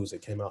The News.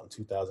 It came out in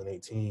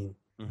 2018.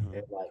 And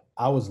like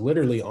I was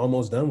literally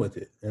almost done with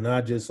it. And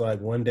I just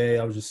like one day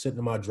I was just sitting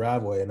in my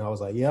driveway and I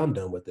was like, yeah, I'm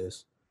done with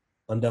this.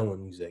 I'm done with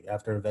music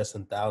after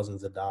investing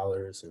thousands of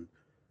dollars. And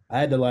I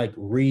had to like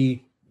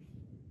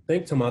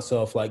think to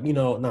myself, like, you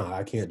know, nah,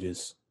 I can't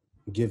just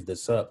give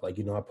this up. Like,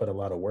 you know, I put a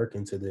lot of work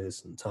into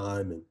this and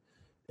time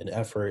and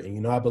effort. And,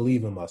 you know, I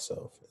believe in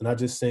myself. And I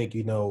just think,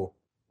 you know,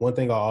 one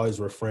thing I always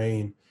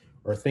refrain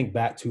or think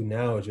back to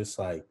now is just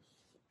like,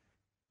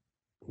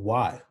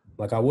 why?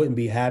 Like I wouldn't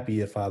be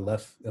happy if I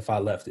left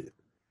it.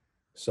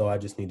 So I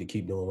just need to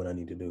keep doing what I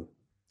need to do.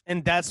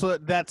 And that's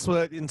what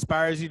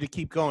inspires you to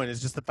keep going,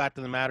 is just the fact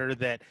of the matter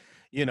that,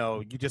 you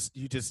know,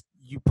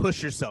 you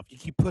push yourself, you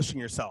keep pushing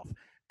yourself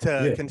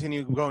to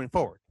continue going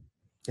forward.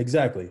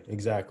 Exactly.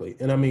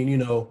 And I mean, you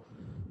know,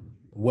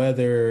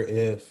 whether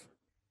if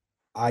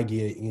I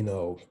get, you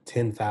know,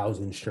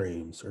 10,000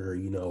 streams or,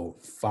 you know,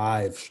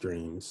 5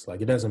 streams,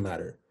 like it doesn't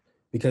matter,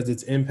 because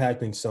it's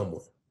impacting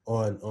someone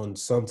on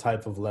some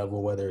type of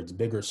level, whether it's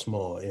big or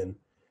small. And,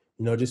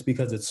 you know, just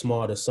because it's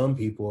small to some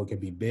people, it can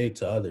be big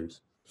to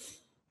others.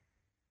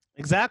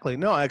 Exactly.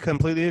 No, I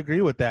completely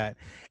agree with that.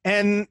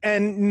 And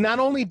not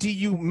only do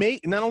you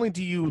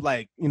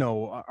like, you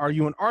know, are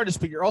you an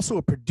artist, but you're also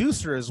a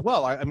producer as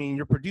well. I mean,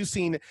 you're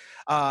producing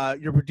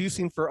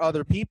for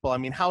other people. I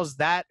mean, how's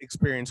that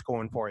experience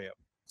going for you?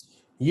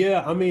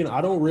 Yeah, I mean,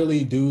 I don't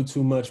really do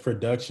too much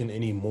production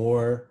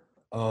anymore,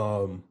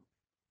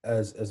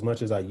 as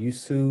much as I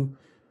used to.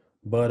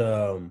 But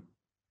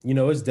you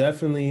know, it's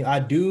definitely I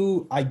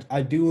do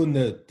in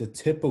the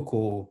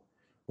typical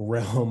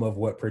realm of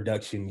what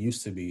production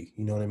used to be.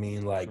 You know what I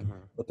mean? Like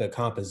with the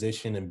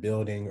composition and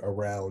building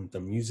around the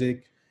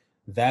music,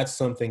 that's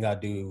something I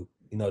do,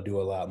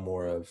 do a lot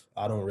more of.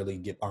 I don't really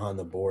get behind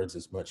the boards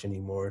as much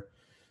anymore,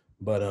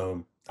 but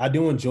I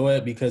do enjoy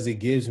it because it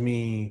gives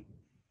me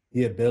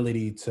the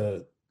ability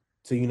to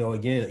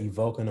again,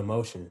 evoke an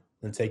emotion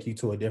and take you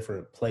to a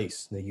different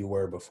place than you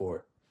were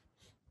before.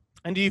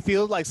 And do you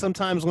feel like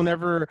sometimes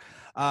whenever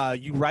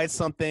you write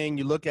something,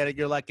 you look at it,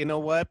 you're like, you know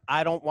what?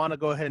 I don't want to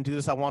go ahead and do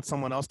this. I want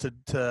someone else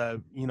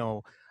to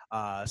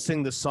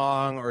sing the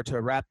song or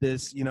to rap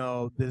this,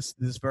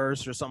 this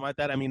verse or something like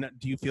that. I mean,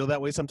 do you feel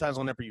that way sometimes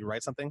whenever you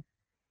write something?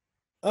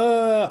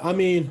 I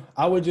mean,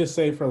 I would just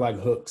say for like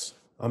hooks.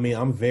 I mean,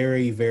 I'm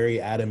very,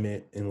 very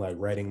adamant in like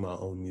writing my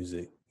own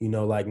music.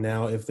 Like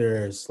now if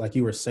there's, like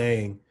you were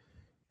saying,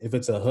 if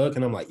it's a hook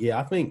and I'm like, yeah,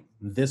 I think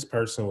this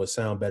person would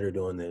sound better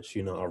doing this,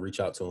 I'll reach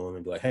out to them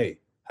and be like, hey,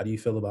 how do you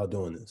feel about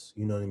doing this?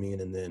 You know what I mean?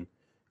 And then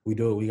we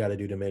do what we got to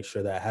do to make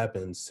sure that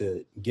happens,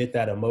 to get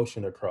that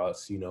emotion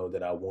across,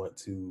 that I want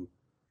to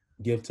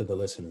give to the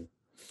listener.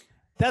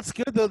 That's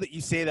good though that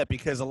you say that,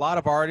 because a lot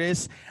of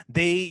artists,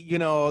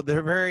 they're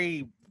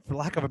very, for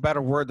lack of a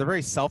better word, they're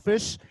very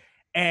selfish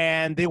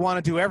and they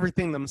want to do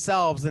everything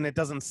themselves and it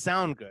doesn't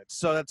sound good.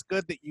 So that's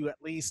good that you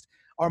at least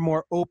are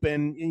more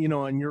open, and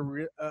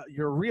you're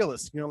a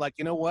realist. Like,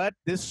 you know what,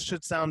 this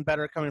should sound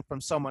better coming from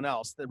someone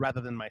else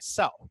rather than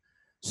myself.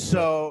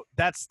 So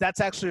that's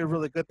actually a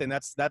really good thing.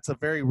 That's a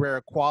very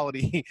rare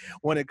quality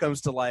when it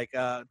comes to like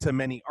to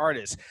many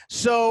artists.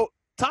 So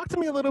talk to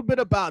me a little bit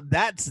about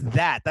That's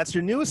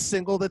your newest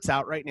single that's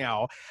out right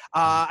now.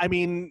 I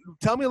mean,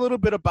 tell me a little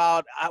bit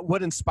about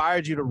what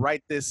inspired you to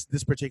write this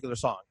particular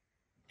song.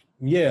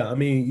 Yeah, I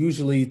mean,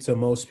 usually to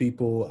most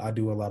people, I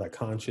do a lot of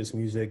conscious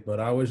music, but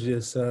I was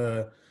just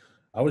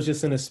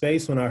in a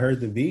space when I heard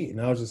the beat,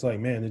 and I was just like,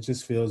 man, it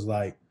just feels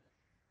like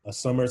a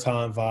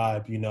summertime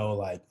vibe,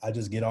 like I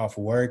just get off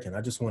work and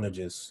I just want to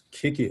just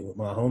kick it with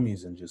my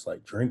homies and just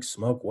like drink,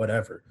 smoke,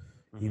 whatever,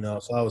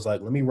 So I was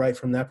like, let me write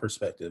from that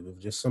perspective of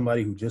just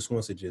somebody who just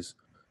wants to just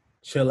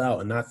chill out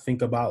and not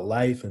think about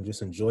life and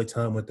just enjoy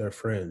time with their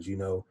friends,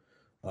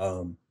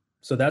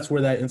 So that's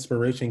where that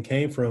inspiration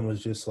came from,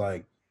 was just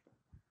like,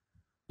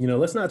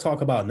 let's not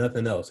talk about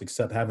nothing else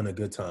except having a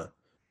good time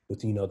with,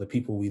 the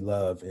people we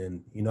love.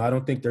 And, I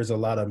don't think there's a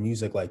lot of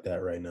music like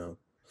that right now.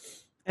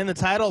 And the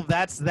title,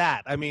 That's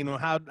That. I mean,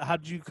 how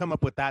did you come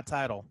up with that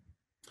title?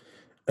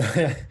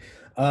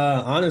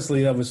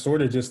 Honestly, that was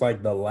sort of just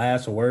like the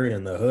last word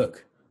in the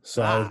hook.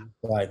 So I was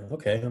like,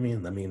 okay, I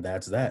mean,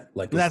 that's that.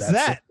 Like, that's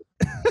that.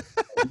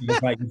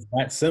 It's like, it's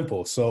that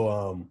simple.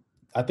 So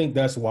I think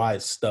that's why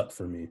it stuck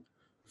for me.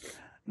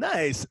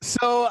 Nice.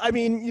 So, I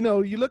mean,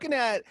 you're looking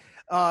at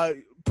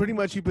pretty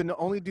much you've been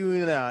only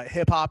doing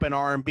hip hop and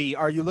R&B.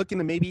 Are you looking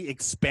to maybe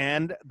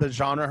expand the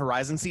genre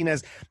horizon scene,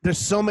 as there's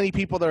so many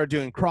people that are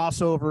doing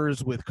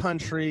crossovers with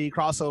country,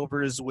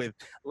 crossovers with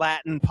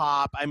Latin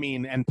pop,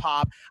 and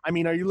pop? I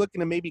mean, are you looking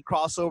to maybe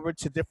cross over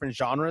to different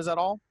genres at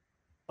all?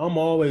 I'm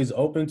always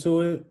open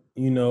to it.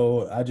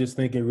 I just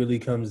think it really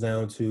comes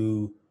down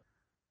to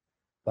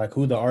like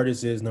who the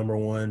artist is, number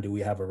one. Do we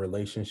have a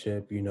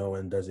relationship,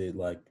 and does it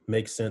like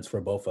make sense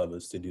for both of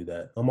us to do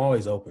that? I'm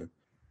always open.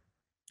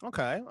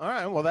 Okay. All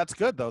right. Well, that's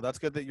good though. That's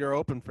good that you're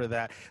open for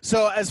that.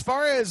 So as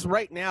far as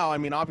right now, I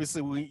mean,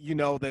 obviously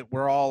that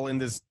we're all in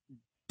this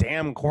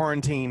damn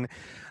quarantine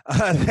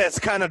that's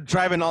kind of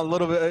driving a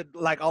little bit,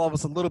 like all of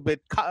us a little bit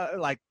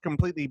like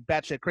completely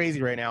batshit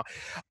crazy right now.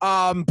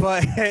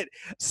 But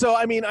so,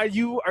 I mean, are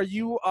you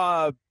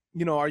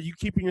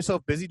keeping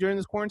yourself busy during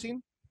this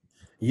quarantine?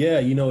 Yeah.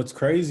 It's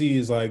crazy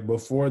is like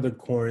before the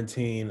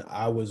quarantine,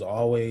 I was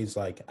always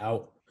like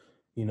out,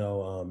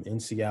 in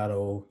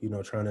Seattle,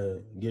 trying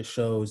to get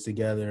shows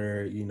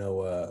together,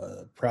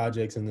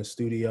 projects in the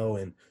studio.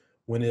 And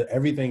when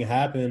everything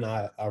happened,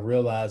 I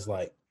realized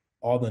like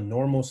all the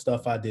normal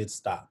stuff I did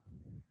stop.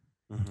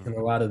 And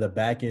a lot of the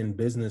back end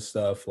business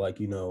stuff, like,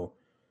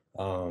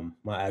 my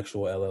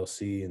actual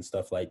LLC and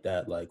stuff like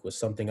that, like was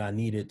something I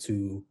needed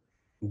to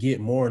get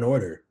more in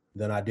order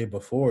than I did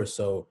before.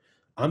 So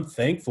I'm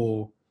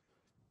thankful.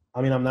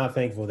 I mean, I'm not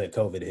thankful that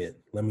COVID hit.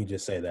 Let me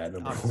just say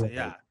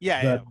that.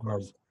 Yeah, of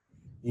course.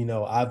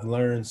 I've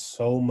learned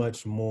so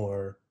much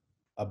more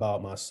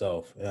about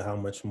myself and how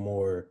much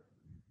more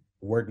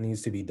work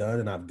needs to be done.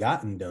 And I've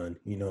gotten done,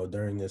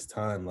 during this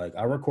time. Like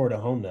I record at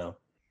home now,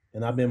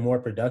 and I've been more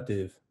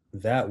productive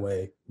that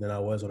way than I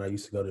was when I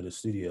used to go to the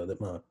studio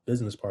that my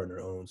business partner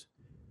owns,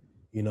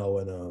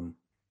 and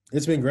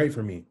it's been great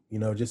for me,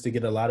 just to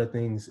get a lot of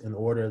things in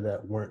order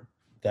that weren't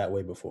that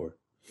way before.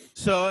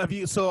 So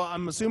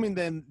I'm assuming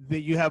then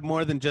that you have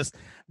more than just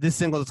this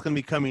single that's going to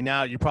be coming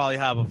out. You probably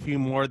have a few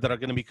more that are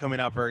going to be coming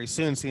out very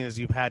soon, seeing as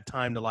you've had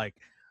time to like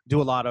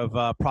do a lot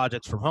of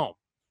projects from home.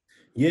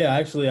 Yeah,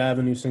 actually, I have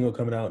a new single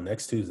coming out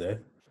next Tuesday.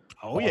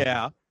 Oh,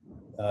 yeah.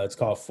 It's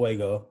called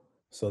Fuego.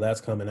 So that's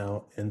coming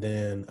out. And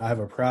then I have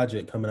a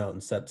project coming out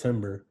in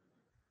September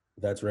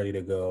that's ready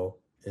to go.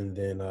 And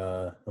then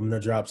I'm going to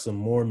drop some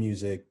more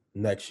music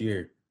next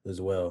year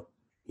as well.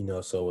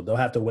 So they'll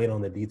have to wait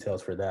on the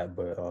details for that.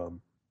 But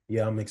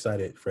yeah, I'm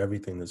excited for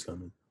everything that's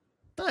coming.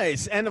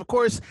 Nice. And of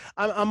course,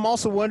 I'm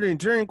also wondering,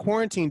 during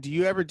quarantine, do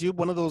you ever do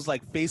one of those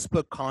like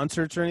Facebook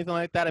concerts or anything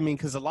like that? I mean,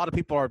 because a lot of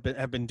people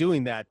have been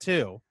doing that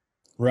too.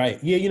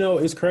 Right. Yeah,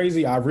 it's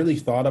crazy. I really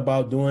thought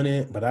about doing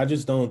it, but I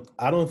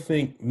don't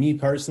think, me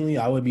personally,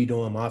 I would be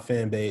doing my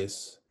fan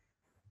base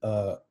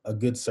a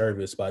good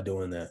service by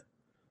doing that,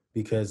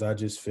 because I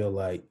just feel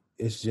like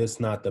it's just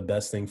not the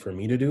best thing for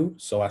me to do.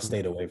 So I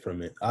stayed away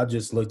from it. I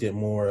just looked at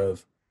more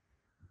of,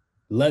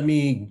 let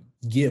me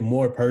get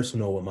more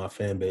personal with my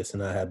fan base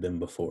than I have been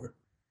before.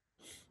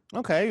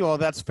 Okay, well,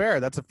 that's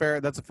fair. That's a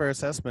fair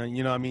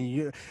assessment. I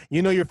mean,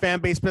 you know your fan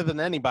base better than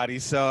anybody.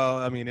 So,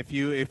 I mean, if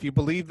you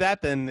believe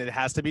that, then it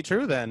has to be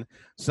true then.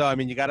 So, I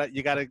mean, you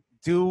gotta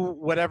do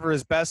whatever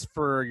is best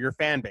for your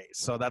fan base.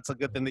 So that's a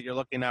good thing that you're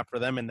looking out for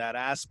them in that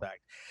aspect.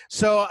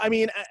 So, I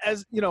mean,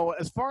 as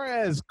far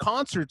as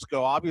concerts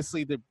go,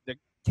 obviously there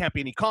can't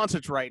be any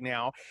concerts right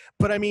now,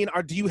 but I mean,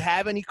 do you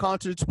have any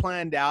concerts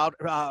planned out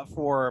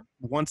for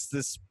once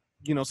this,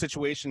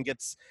 situation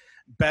gets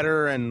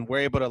better and we're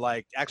able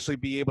to actually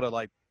be able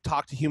to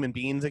talk to human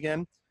beings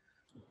again?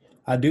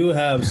 I do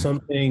have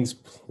some things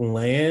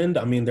planned.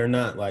 I mean, they're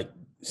not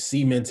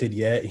cemented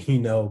yet,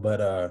 but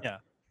yeah.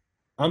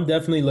 I'm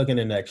definitely looking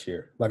at next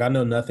year. I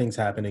know nothing's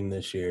happening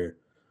this year.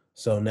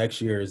 So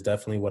next year is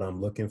definitely what I'm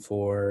looking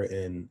for,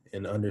 and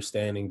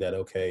understanding that,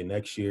 okay,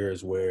 next year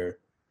is where,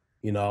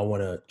 I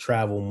want to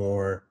travel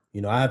more.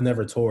 I have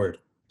never toured.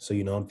 So,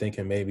 I'm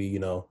thinking maybe,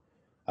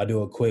 I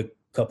do a quick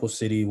couple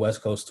city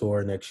West Coast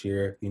tour next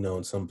year,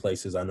 in some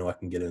places I know I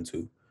can get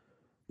into,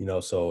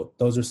 so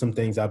those are some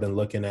things I've been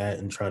looking at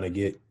and trying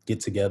to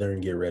get together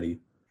and get ready.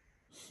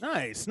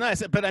 Nice.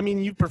 But I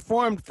mean, you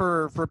performed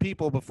for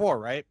people before,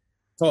 right?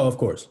 Oh, of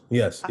course.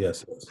 Yes.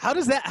 How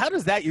does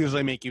that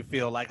usually make you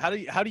feel? How do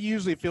you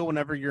usually feel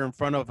whenever you're in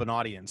front of an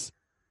audience?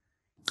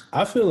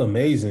 I feel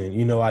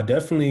amazing. I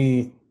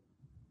definitely,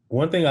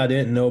 one thing I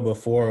didn't know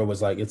before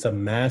was it's a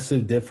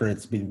massive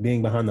difference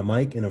being behind the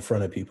mic and in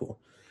front of people.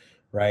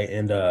 Right.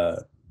 And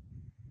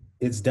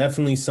it's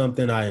definitely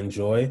something I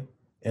enjoy.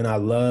 And I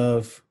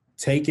love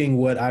taking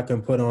what I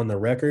can put on the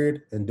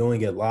record and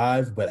doing it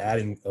live, but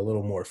adding a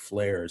little more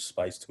flair or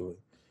spice to it,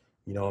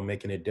 and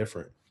making it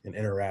different and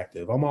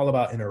interactive. I'm all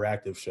about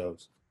interactive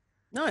shows.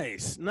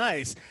 Nice.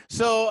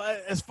 So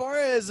as far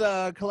as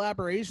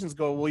collaborations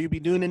go, will you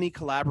be doing any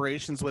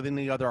collaborations with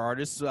any other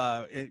artists,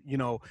 in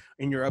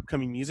your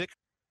upcoming music?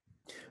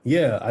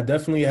 Yeah, I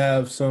definitely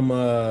have some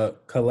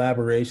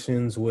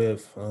collaborations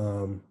with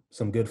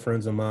some good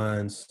friends of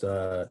mine,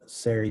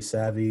 Sari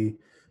Savvy,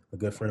 a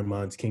good friend of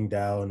mine's King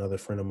Dow, another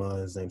friend of mine,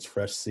 his name's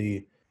Fresh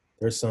C.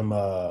 There's some,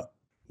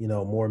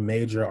 more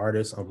major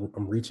artists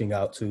I'm reaching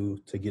out to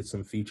get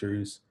some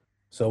features.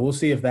 So we'll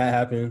see if that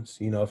happens.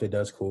 If it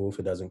does, cool. If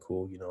it doesn't,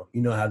 cool. You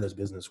know how this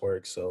business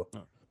works. So,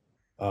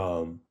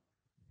 but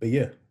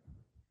yeah.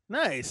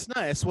 Nice.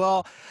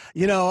 Well,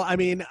 I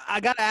mean,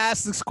 I got to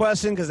ask this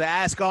question because I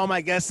ask all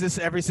my guests this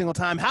every single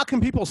time. How can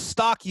people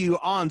stalk you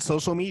on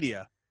social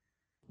media?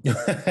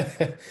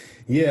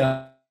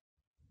 Yeah.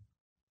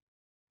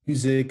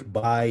 Music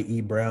by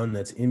E Brown.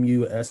 That's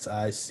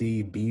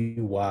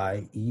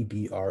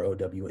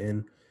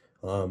MUSICBYEBROWN.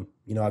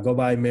 I go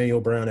by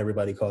Emanuel Brown.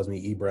 Everybody calls me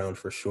E Brown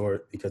for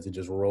short because it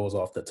just rolls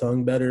off the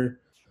tongue better.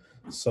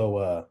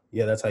 So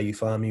yeah, that's how you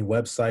find me.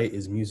 Website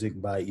is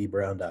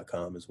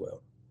musicbyebrown.com as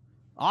well.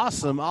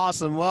 Awesome.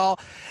 Well,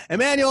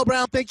 Emanuel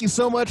Brown, thank you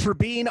so much for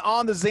being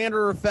on the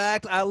Xander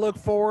Effect. I look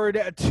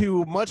forward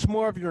to much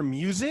more of your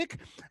music.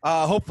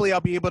 Hopefully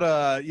I'll be able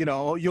to,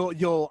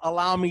 you'll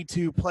allow me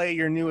to play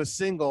your newest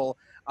single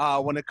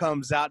when it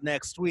comes out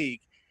next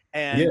week.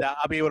 And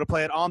I'll be able to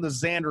play it on the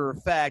Xander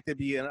Effect. It'd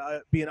be an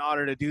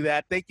honor to do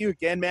that. Thank you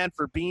again, man,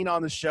 for being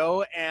on the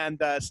show, and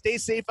stay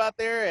safe out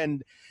there.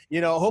 And,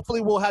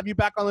 hopefully we'll have you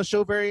back on the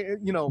show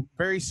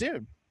very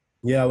soon.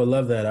 Yeah, I would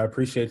love that. I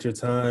appreciate your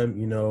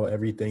time,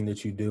 everything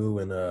that you do,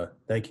 and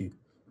thank you.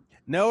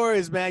 No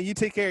worries, man. You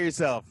take care of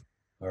yourself.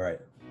 All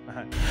right.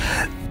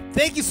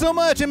 Thank you so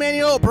much,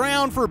 Emanuel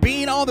Brown, for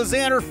being on the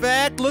Xander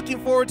Effect.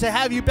 Looking forward to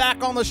have you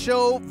back on the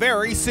show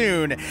very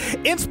soon.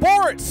 In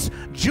sports,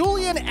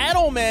 Julian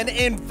Edelman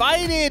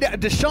invited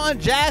DeSean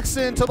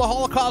Jackson to the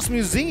Holocaust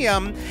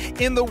Museum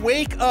in the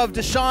wake of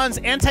DeSean's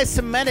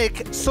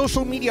anti-Semitic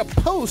social media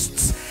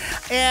posts.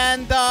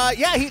 And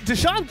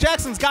DeSean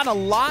Jackson's gotten a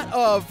lot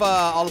of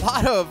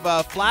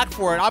flack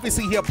for it.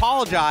 Obviously, he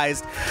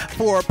apologized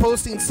for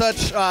posting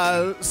such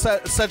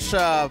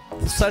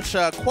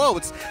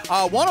quotes.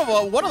 One of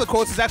the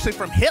quotes is actually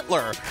from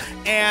Hitler,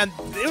 and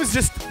it was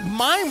just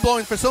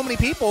mind-blowing for so many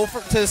people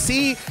to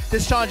see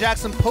DeSean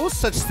Jackson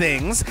post such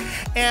things.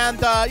 And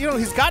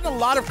he's gotten a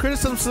lot of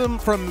criticism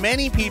from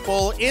many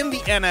people in the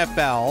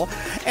NFL.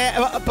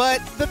 But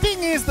the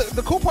thing is,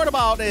 the cool part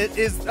about it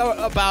is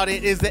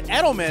that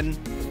Edelman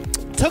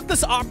took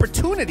this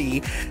opportunity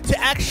to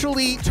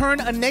actually turn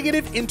a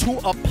negative into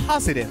a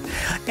positive.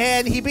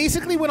 And he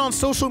basically went on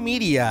social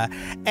media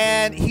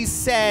and he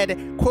said,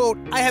 quote,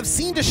 "I have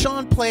seen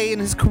DeSean play in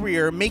his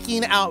career,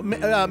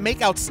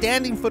 make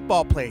outstanding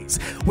football plays.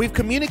 We've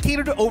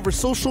communicated over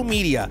social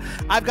media.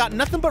 I've got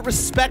nothing but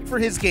respect for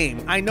his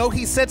game. I know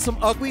he said some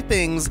ugly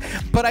things,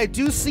 but I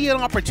do see an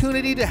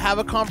opportunity to have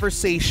a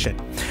conversation.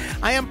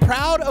 I am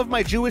proud of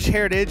my Jewish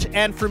heritage,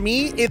 and for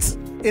me,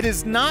 it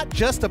is not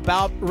just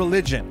about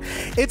religion.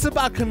 It's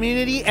about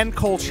community and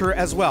culture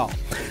as well.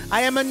 I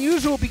am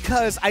unusual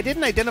because I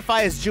didn't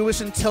identify as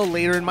Jewish until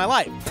later in my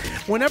life.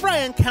 Whenever I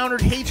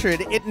encountered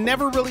hatred, it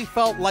never really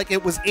felt like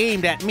it was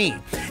aimed at me.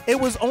 It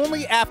was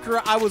only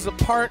after I was a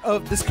part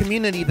of this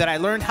community that I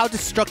learned how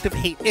destructive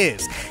hate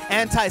is.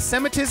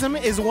 Anti-Semitism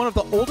is one of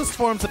the oldest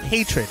forms of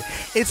hatred.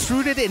 It's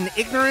rooted in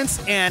ignorance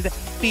and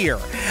fear."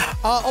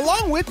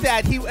 Along with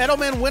that,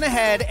 Edelman went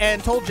ahead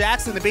and told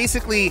Jackson that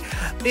basically,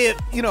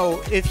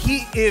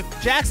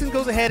 if Jackson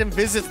goes ahead and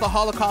visits the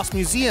Holocaust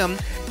Museum,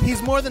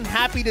 he's more than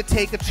happy to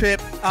take a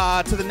trip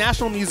to the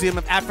National Museum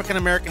of African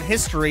American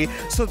History,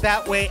 so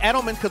that way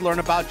Edelman could learn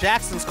about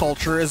Jackson's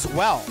culture as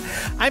well.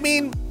 I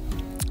mean,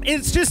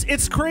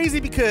 it's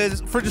crazy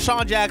because for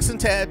DeSean Jackson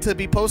to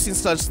be posting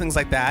such things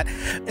like that,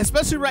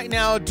 especially right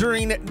now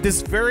during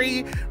this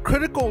very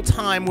critical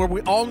time where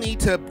we all need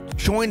to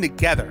join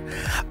together.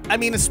 I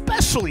mean,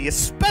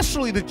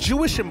 especially the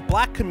Jewish and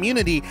Black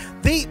community,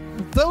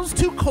 those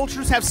two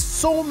cultures have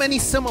so many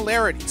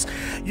similarities.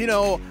 You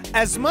know,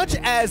 as much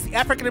as the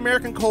African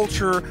American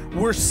culture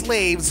were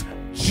slaves,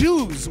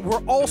 Jews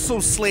were also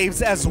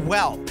slaves as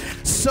well.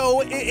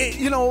 So,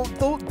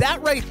 that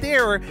right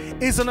there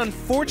is an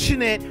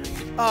unfortunate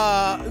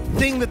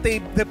thing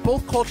that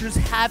both cultures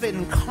have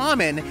in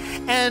common.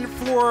 And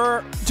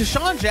for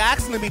DeSean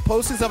Jackson to be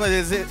posting something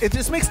like this, it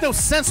just makes no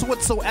sense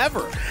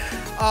whatsoever.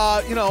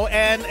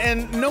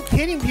 And no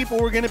kidding, people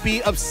were going to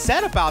be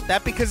upset about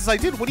that because it's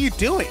like, dude, what are you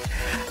doing?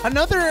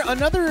 Another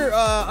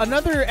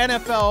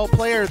NFL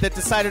player that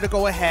decided to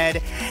go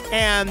ahead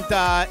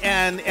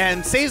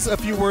and says a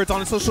few words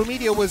on social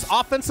media was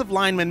offensive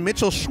lineman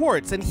Mitchell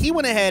Schwartz, and he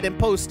went ahead and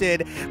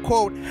posted,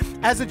 quote,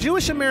 "As a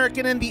Jewish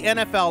American in the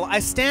NFL, I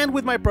stand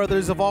with my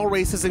brothers of all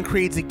races and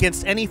creeds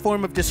against any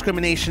form of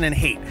discrimination and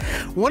hate.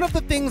 One of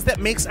the things that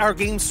makes our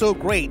game so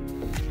great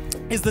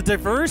is the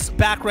diverse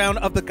background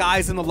of the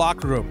guys in the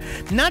locker room,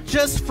 not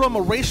just from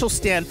a racial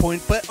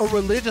standpoint, but a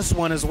religious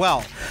one as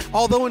well.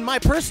 Although in my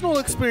personal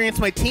experience,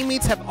 my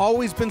teammates have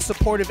always been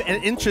supportive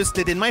and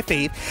interested in my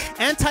faith,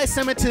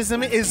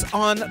 anti-Semitism is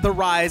on the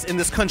rise in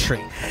this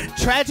country.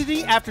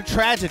 Tragedy after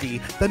tragedy,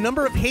 the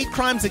number of hate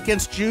crimes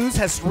against Jews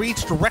has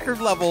reached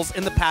record levels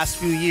in the past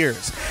few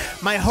years.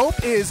 My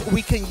hope is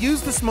we can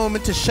use this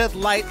moment to shed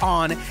light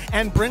on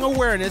and bring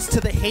awareness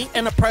to the hate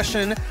and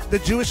oppression the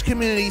Jewish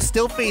community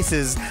still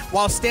faces,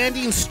 while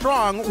standing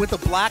strong with the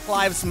Black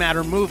Lives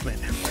Matter movement.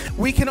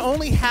 We can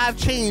only have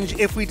change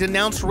if we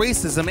denounce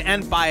racism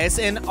and bias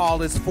in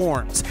all its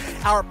forms.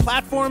 Our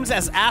platforms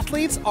as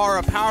athletes are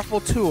a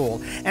powerful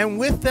tool, and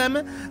with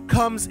them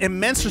comes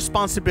immense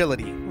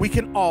responsibility. We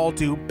can all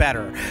do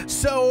better."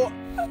 So,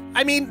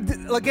 I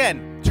mean,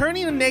 again,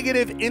 turning a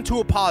negative into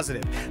a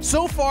positive.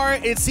 So far,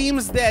 it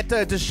seems that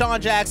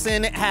DeSean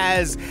Jackson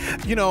has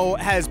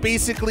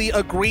basically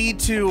agreed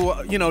to,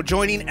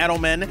 joining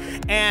Edelman,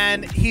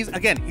 and he's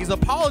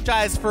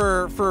apologized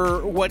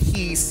for what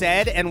he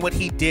said and what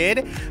he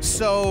did.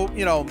 So,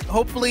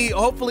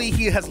 hopefully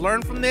he has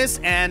learned from this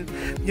and,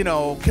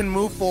 can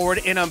move forward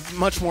in a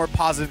much more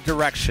positive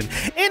direction.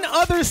 In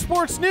other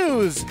sports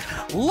news,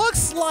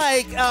 looks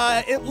like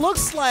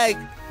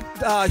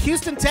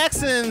Houston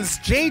Texans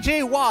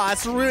J.J.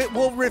 Watts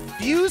will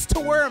refuse to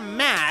wear a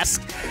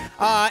mask,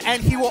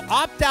 and he will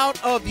opt out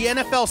of the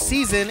NFL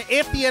season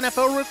if the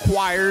NFL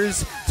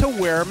requires to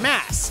wear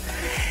masks.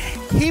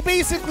 He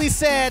basically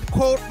said,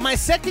 quote, "My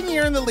second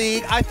year in the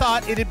league, I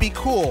thought it'd be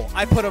cool.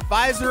 I put a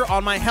visor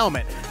on my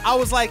helmet. I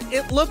was like,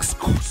 it looks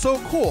so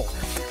cool.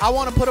 I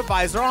want to put a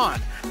visor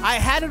on. I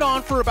had it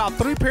on for about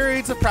 3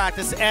 periods of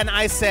practice, and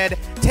I said,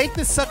 take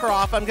this sucker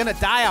off, I'm gonna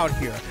die out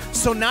here.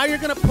 So now you're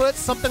gonna put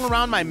something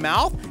around my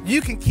mouth?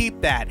 You can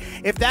keep that.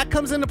 If that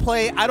comes into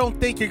play, I don't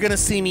think you're gonna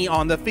see me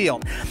on the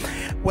field."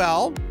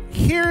 Well,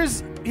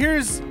 here's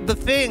the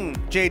thing,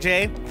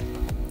 JJ.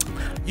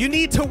 You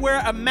need to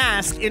wear a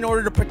mask in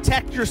order to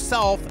protect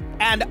yourself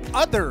and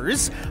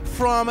others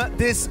from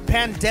this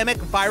pandemic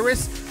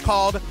virus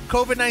called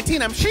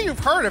COVID-19. I'm sure you've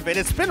heard of it.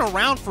 It's been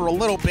around for a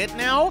little bit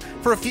now,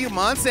 for a few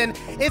months, and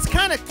it's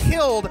kind of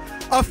killed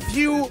a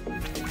few,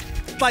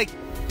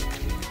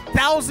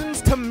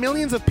 thousands to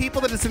millions of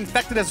people that it's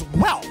infected as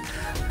well.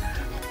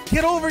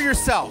 Get over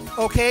yourself,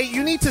 okay?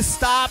 You need to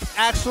stop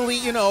actually,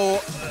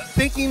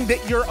 thinking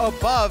that you're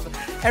above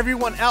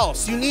everyone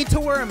else. You need to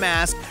wear a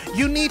mask.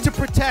 You need to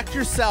protect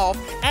yourself,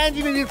 and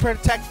you need to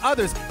protect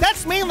others.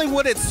 That's mainly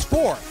what it's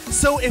for.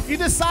 So if you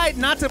decide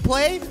not to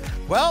play,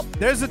 well,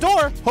 there's the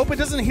door. Hope it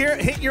doesn't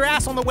hit your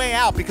ass on the way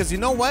out, because you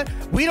know what?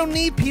 We don't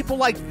need people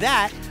like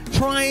that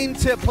trying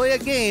to play a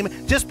game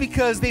just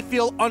because they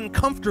feel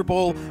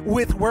uncomfortable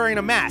with wearing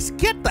a mask.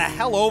 Get the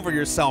hell over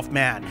yourself,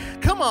 man.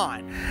 Come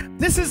on.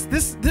 This is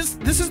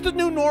the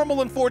new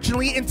normal,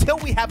 unfortunately, until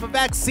we have a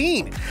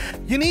vaccine.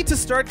 You need to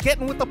start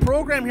getting with the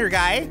program here,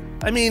 guy.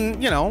 I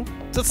mean, you know,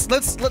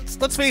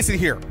 let's face it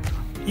here.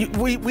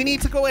 We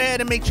need to go ahead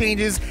and make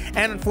changes,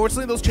 and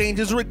unfortunately those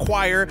changes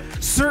require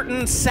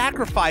certain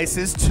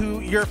sacrifices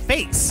to your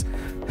face.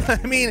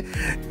 I mean,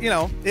 you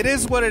know, it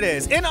is what it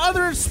is. In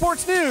other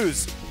sports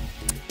news,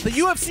 the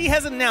UFC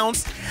has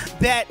announced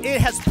that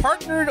it has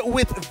partnered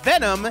with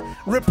Venom,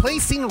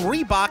 replacing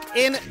Reebok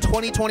in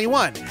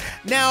 2021.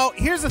 Now,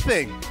 here's the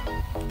thing.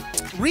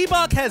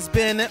 Reebok has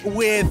been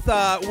with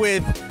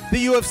the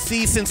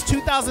UFC since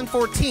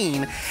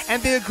 2014,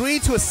 and they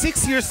agreed to a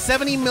 6-year,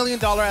 $70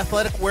 million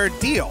athletic wear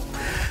deal.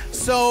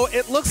 So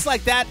it looks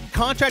like that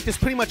contract is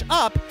pretty much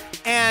up,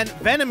 and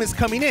Venom is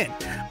coming in.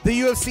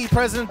 The UFC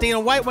president Dana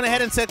White went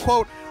ahead and said,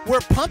 quote,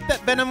 "We're pumped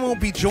that Venom will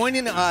be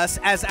joining us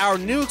as our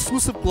new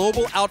exclusive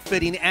global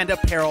outfitting and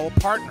apparel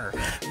partner.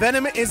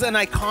 Venom is an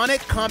iconic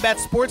combat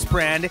sports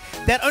brand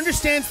that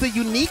understands the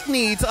unique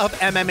needs of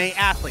MMA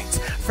athletes.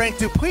 Frank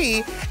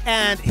Dupuis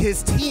and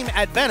his team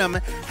at Venom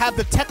have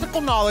the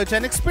technical knowledge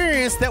and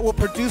experience that will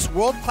produce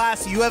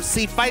world-class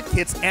UFC fight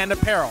kits and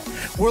apparel.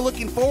 We're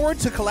looking forward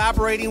to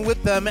collaborating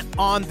with them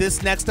on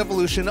this next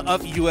evolution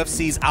of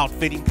UFC's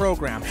outfitting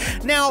program."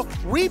 Now,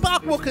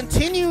 Reebok will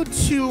continue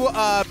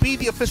to be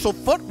the official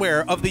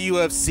footwear of the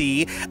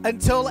UFC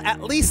until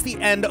at least the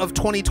end of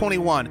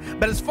 2021.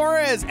 But as far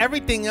as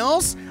everything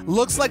else,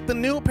 looks like the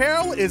new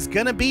apparel is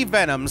gonna be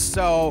Venom.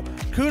 So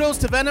kudos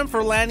to Venom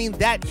for landing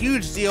that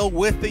huge deal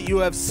with the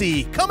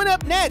UFC. Coming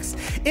up next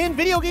in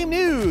video game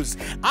news,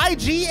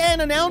 IGN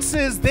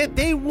announces that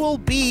they will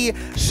be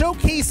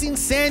showcasing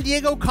San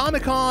Diego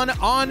Comic-Con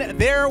on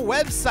their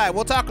website.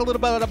 We'll talk a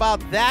little bit about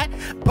that.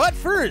 But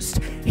first,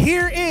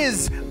 here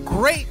is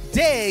Great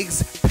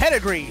Daeg's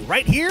Pedigree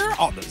right here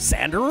on the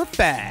Xander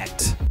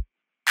Effect.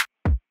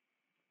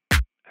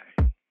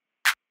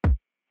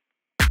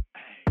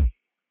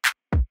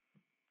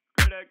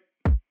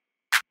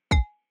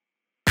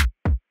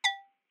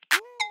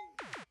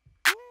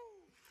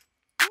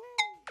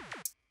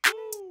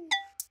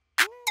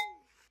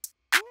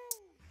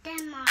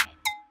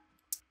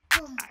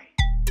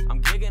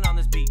 I'm gigging on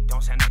this beat,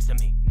 don't stand next to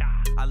me.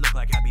 I look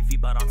like Happy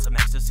Feet, but on some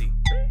ecstasy.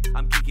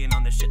 I'm kicking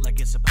on this shit like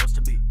it's supposed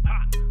to be.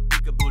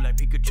 Peekaboo like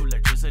Pikachu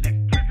electricity.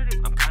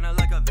 I'm kinda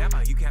like a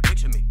vampire, you can't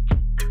picture me.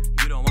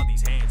 You don't want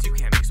these hands, you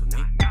can't mix with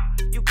me.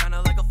 You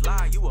kinda like a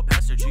fly, you a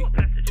pester G.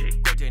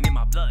 Great Dane in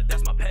my blood,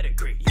 that's my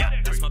pedigree. Yeah,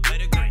 that's my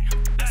pedigree.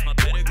 That's my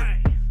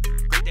pedigree.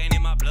 Great Dane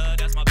in my blood,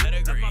 that's my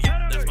pedigree.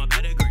 Yeah, that's my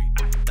pedigree.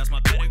 That's my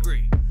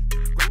pedigree.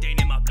 Great Dane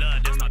in my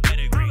blood, that's my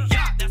pedigree.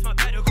 Yeah, that's my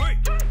pedigree.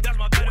 That's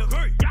my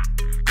pedigree.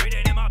 Great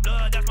Dane in my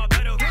blood, that's my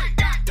pedigree.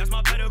 That's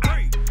my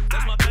pedigree.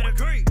 That's my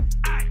pedigree.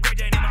 Great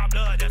Dane in my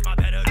blood, that's my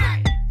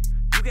pedigree.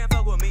 You can't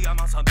fuck with me, I'm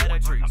on some better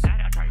trees.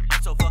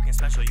 I'm so fucking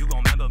special, you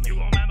gon' remember me.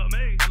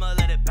 I'ma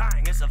let it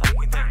bang, it's a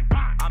fucking thing.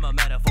 I'm a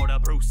metaphor to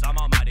Bruce, I'm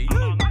almighty.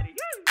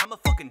 I'm a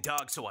fucking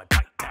dog, so I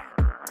bite back.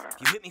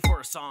 If you hit me for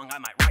a song, I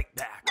might write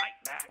back.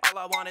 All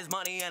I want is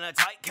money and a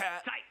tight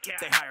cat.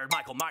 They hired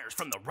Michael Myers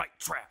from the right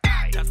track.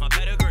 That's my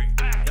pedigree.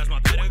 That's my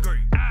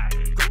pedigree.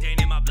 Great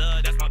Dane in my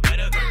blood, that's my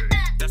pedigree.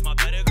 That's my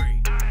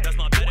pedigree. That's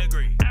my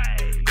pedigree.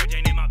 Great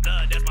Dane in my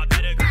blood, that's my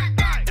pedigree.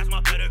 That's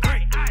my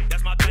pedigree.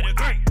 That's my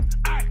pedigree.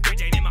 Great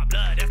Dane in my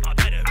blood, that's my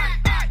pedigree.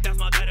 That's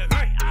my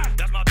pedigree.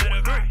 That's my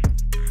pedigree.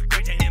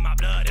 Great Dane in my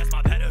blood, that's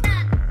my pedigree.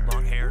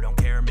 Long hair, don't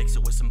care, mix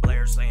it with some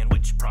Blair, saying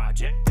which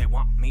project they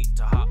want me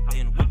to hop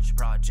in. Which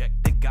project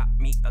they got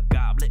me a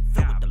goblet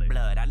filled with the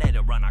blood. I let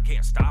it run, I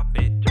can't stop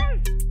it.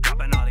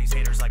 Dropping all these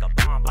haters like a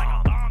bomb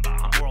bomb.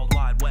 I'm World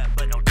Wide Web,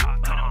 but no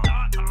 .com.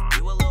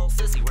 You a little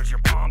sissy, where's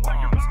your pom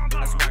poms?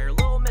 I swear you're a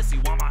little missy,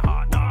 want my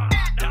hot dog.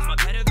 That's my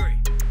pedigree.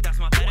 That's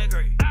my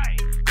pedigree.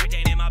 Great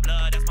Dane in my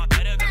blood, that's my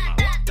pedigree.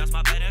 That's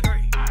my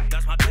pedigree.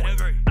 That's my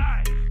pedigree.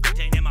 Great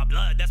Dane in my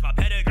blood, that's my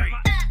pedigree.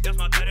 That's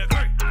my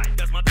pedigree.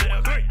 That's my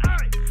pedigree.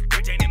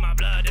 Great Dane in my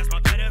blood, that's my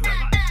pedigree.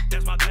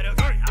 That's my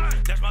pedigree.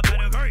 That's my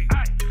pedigree.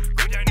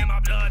 Great Dane in my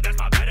blood, that's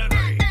my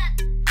pedigree.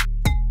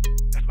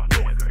 That's my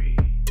pedigree.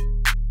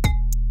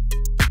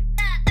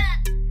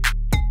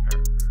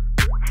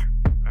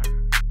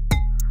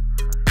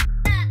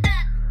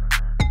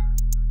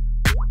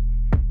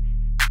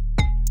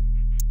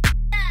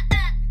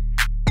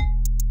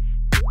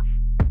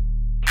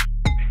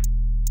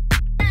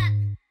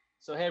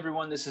 So hey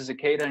everyone, this is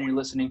Zakaeda and you're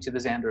listening to the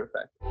Xander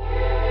Effect.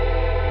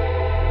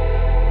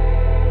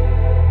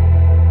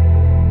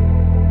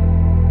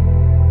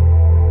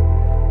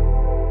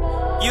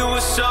 You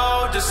were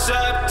so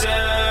deceptive.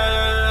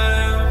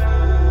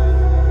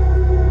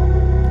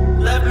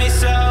 Left me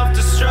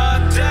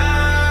self-destructive.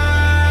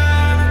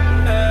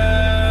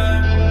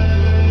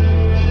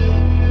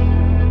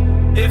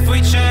 If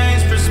we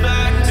change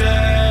perspective,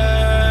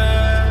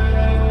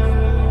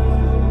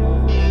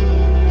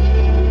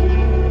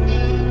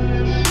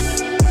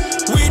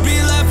 we'd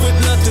be left with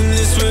nothing.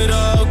 This would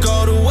all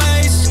go to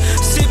waste.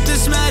 Sip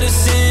this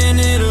medicine,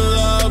 it'll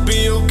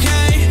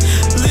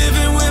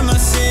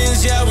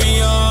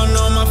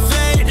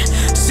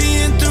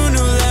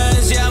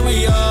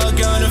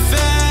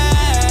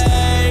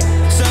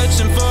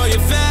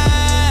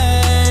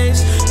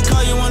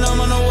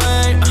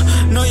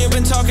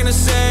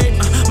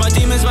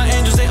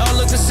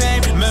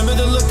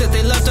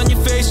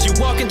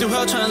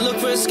go, trying to look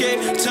for escape.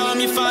 Tell them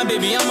you're fine,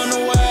 baby, I'm on the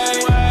way.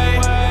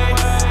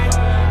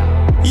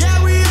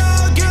 Yeah, we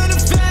all gonna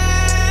fade.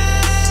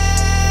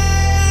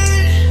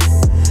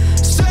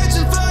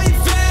 Searching for your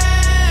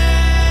face.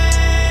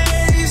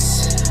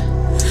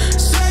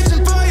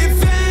 Searching for your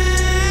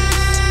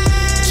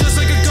face. Just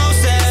like a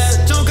ghost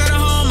that don't got a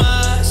home.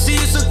 I see you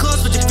so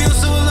close, but you feel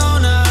so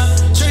alone.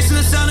 Tracing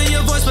the sound of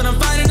your voice, but I'm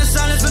fighting the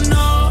silence of noise.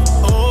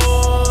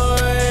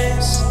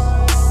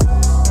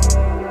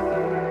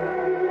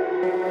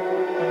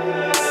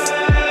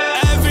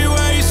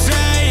 Everywhere you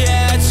say,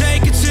 yeah,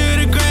 take it to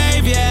the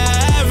grave,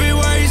 yeah.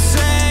 Everywhere you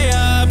say,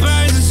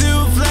 burns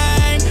into a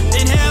flame.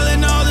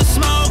 Inhaling all the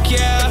smoke,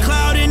 yeah.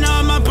 Clouding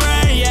on my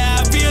brain,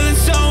 yeah. Feeling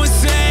so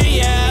insane,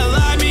 yeah.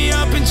 Lock me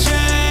up in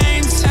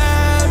chains.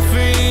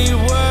 Every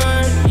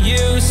word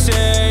you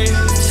say,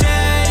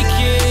 take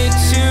it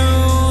to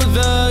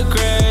the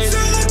grave.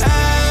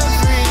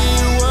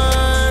 Every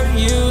word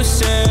you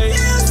say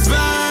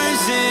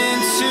burns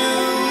into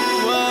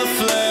a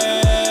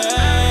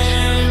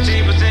flame.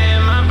 Deep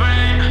within my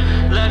brain,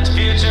 left the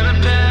future in the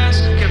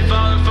past. Kept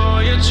falling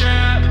for your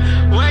trap.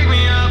 Wake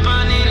me up,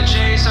 I need a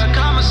chase. I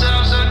caught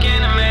myself stuck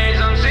in a maze.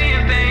 I'm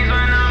seeing things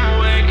when I'm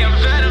awake.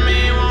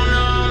 Amphetamine won't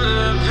numb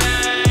the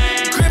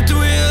pain. Grip the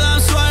wheel, I'm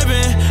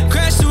swerving.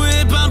 Crash the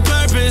whip on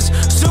purpose.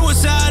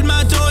 Suicide,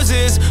 my doors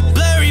is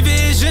blurry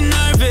vision,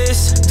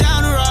 nervous.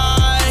 Down the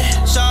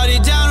ride, shorty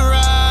down the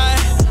ride.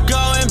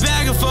 Going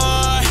back and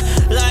forth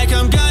like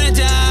I'm gonna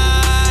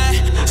die.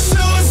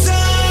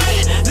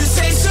 Suicide, this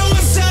ain't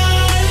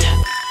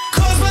suicide.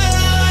 Close my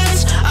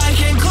eyes, I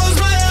can't close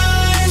my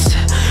eyes.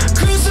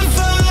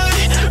 Crucify,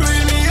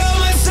 rid me on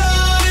my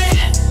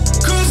side.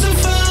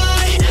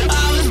 Crucify,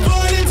 I was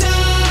born to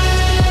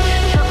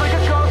die. Just like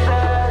a ghost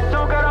that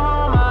don't got a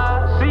home. I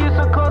see you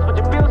so close, but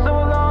you feel so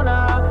alone.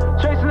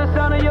 Tracing the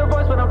sound of your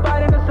voice, but I'm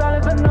fighting the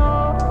silence of noise.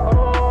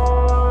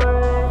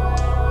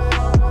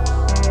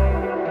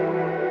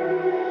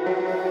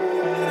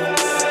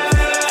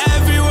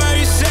 Everywhere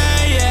you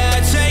say, yeah,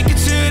 take it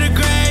to the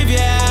grave,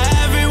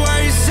 yeah.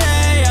 Everywhere you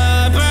say,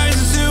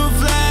 burns into a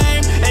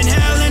flame.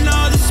 Inhaling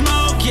all the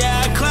smoke,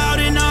 yeah.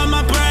 Clouding on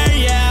my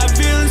brain, yeah.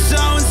 Feeling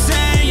so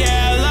insane,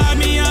 yeah. Lock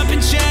me up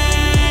in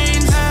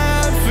chains.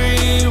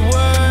 Every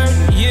word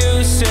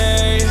you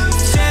say,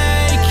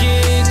 take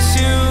it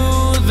to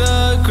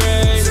the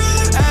grave.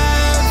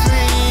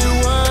 Every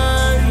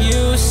word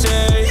you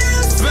say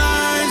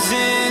burns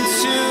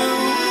into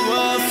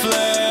a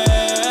flame.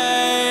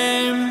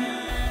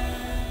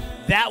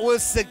 That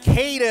was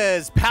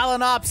Zakeda's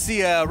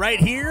Palinopia right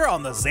here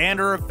on the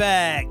Xander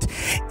Effect.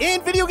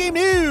 In video game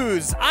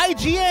news,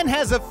 IGN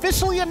has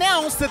officially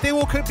announced that they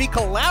will be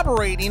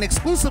collaborating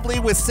exclusively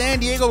with San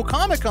Diego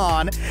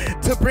Comic-Con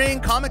to bring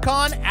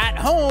Comic-Con at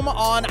home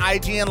on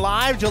IGN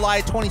Live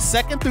July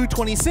 22nd through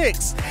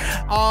 26th.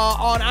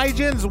 On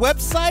IGN's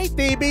website,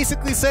 they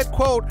basically said,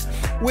 quote,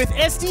 with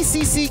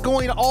SDCC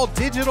going all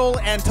digital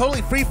and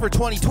totally free for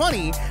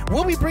 2020,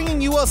 we'll be bringing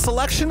you a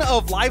selection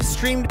of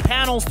live-streamed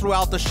panels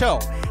throughout the show,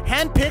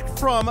 handpicked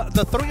from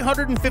the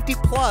 350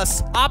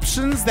 plus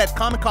options that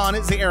Comic-Con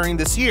is airing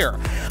this year.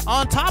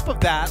 On top of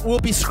that, we'll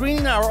be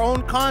screening our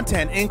own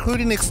content,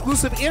 including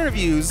exclusive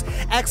interviews,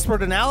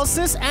 expert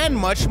analysis, and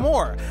much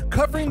more,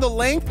 covering the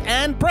length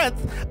and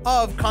breadth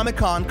of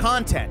Comic-Con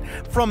content,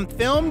 from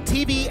film,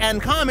 TV,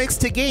 and comics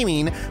to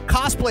gaming,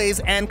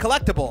 cosplays, and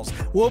collectibles.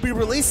 We'll be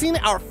releasing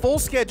our full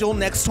schedule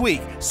next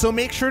week, so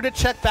make sure to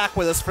check back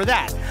with us for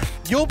that.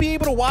 You'll be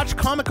able to watch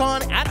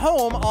Comic-Con at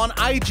home on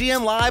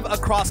IGN Live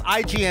across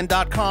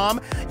IGN.com,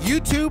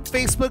 YouTube,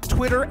 Facebook,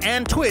 Twitter,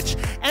 and Twitch,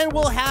 and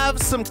we'll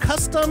have some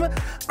custom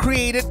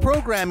created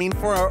programming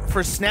for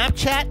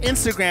Snapchat,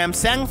 Instagram,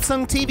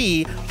 Samsung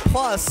TV,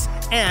 Plus,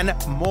 and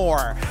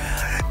more.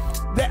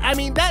 I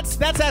mean, that's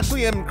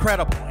actually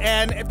incredible.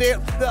 And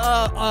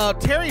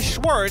Terry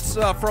Schwartz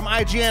from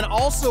IGN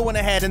also went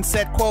ahead and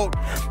said, quote,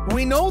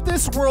 we know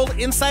this world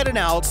inside and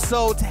out,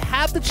 so to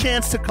have the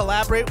chance to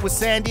collaborate with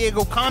San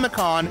Diego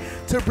Comic-Con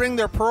to bring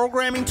their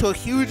programming to a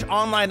huge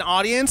online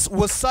audience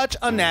was such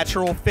a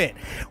natural fit.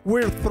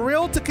 We're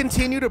thrilled to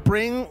continue to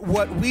bring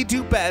what we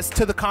do best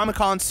to the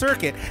Comic-Con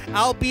circuit,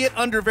 albeit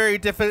under very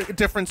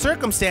different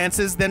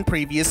circumstances than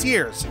previous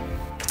years.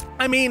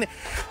 I mean,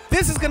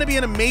 this is going to be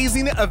an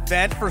amazing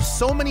event for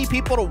so many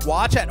people to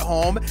watch at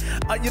home.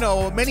 You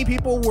know, many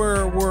people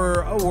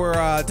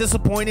were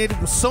disappointed.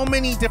 So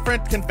many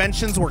different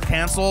conventions were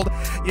canceled.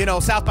 You know,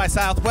 South by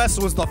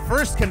Southwest was the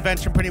first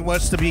convention pretty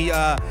much to be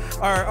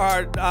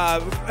our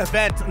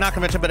event, not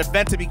convention, but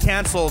event to be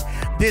canceled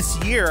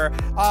this year.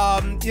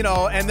 You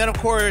know, and then of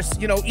course,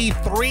 you know,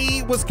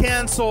 E3 was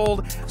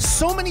canceled.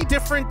 So many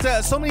different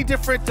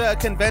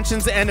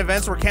conventions and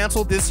events were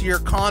canceled this year.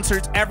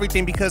 Concerts,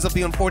 everything, because of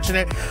the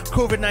unfortunate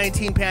COVID-19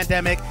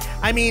 pandemic.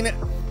 I mean,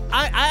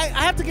 I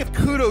have to give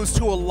kudos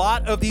to a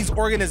lot of these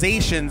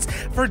organizations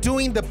for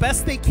doing the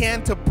best they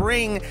can to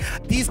bring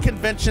these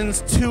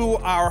conventions to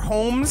our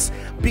homes,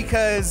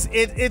 because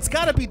it's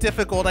got to be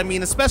difficult. I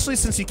mean, especially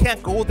since you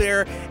can't go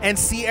there and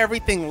see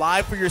everything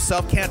live for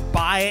yourself, can't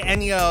buy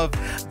any of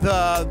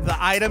the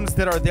items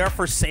that are there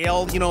for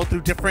sale, you know,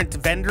 through different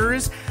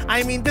vendors.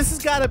 I mean, this has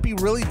got to be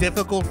really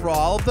difficult for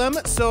all of them.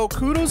 So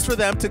kudos for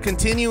them to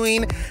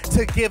continuing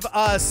to give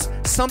us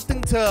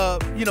something to,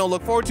 you know,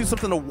 look forward to,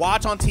 something to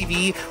watch on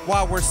TV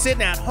while we're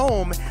sitting at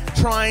home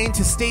trying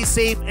to stay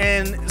safe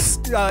and,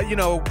 you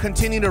know,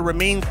 continue to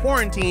remain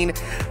quarantined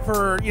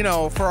for, you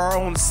know, for our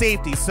own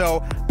safety.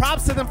 So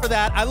props to them for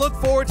that. I look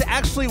forward to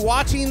actually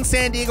watching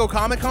San Diego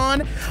Comic-Con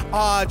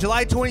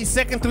July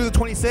 22nd through the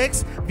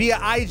 26th via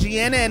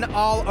IGN and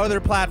all other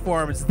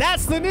platforms.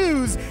 That's the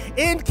news.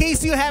 In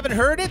case you haven't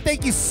heard it,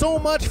 thank you so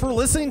much for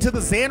listening to the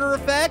Xander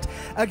Effect.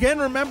 Again,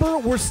 remember,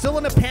 we're still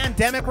in a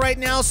pandemic right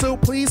now, so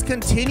please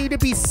continue to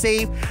be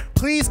safe.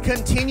 Please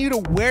continue to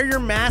wear your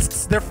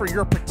masks. They're for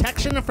your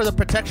protection and for the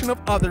protection of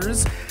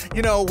others.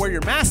 You know, wear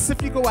your masks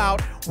if you go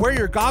out, wear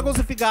your goggles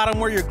if you got them,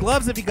 wear your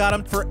gloves if you got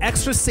them for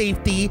extra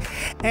safety.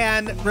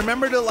 And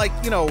remember to, like,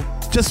 you know,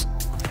 just,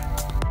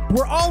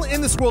 we're all in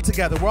this world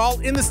together. We're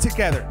all in this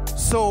together.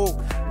 So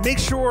make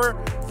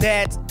sure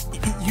that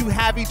you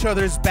have each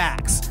other's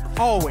backs,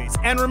 always.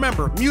 And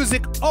remember,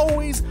 music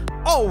always,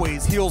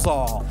 always heals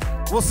all.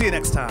 We'll see you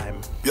next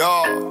time.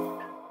 Y'all.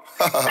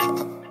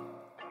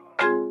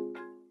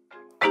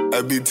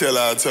 That be tell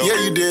I told.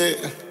 Yeah, you did.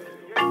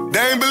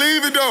 They ain't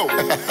believe it though.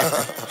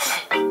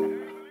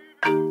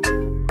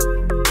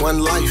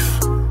 One life.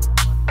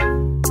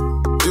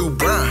 Du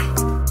Brown.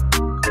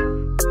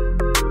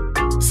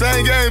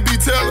 Same game, be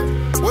telling.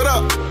 What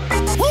up?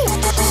 Woo!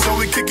 So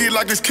we kick it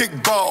like it's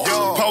kickball.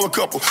 Power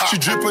couple. She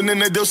dripping in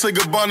that Dolce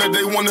Gabbana.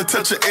 They wanna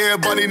touch her.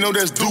 Everybody know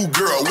that's do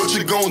girl. What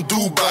you gonna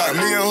do by it?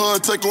 Me and her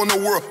take on the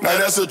world. Now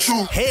that's the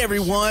truth. Hey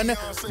everyone,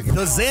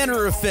 the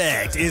Xander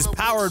Effect is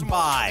powered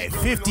by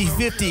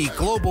 50/50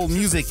 Global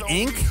Music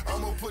Inc.,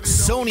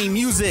 Sony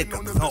Music,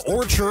 The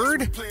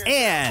Orchard,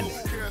 and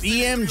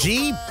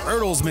BMG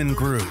Bertelsmann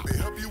Group,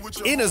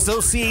 in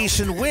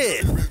association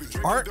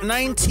with Art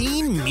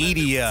 19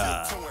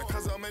 Media.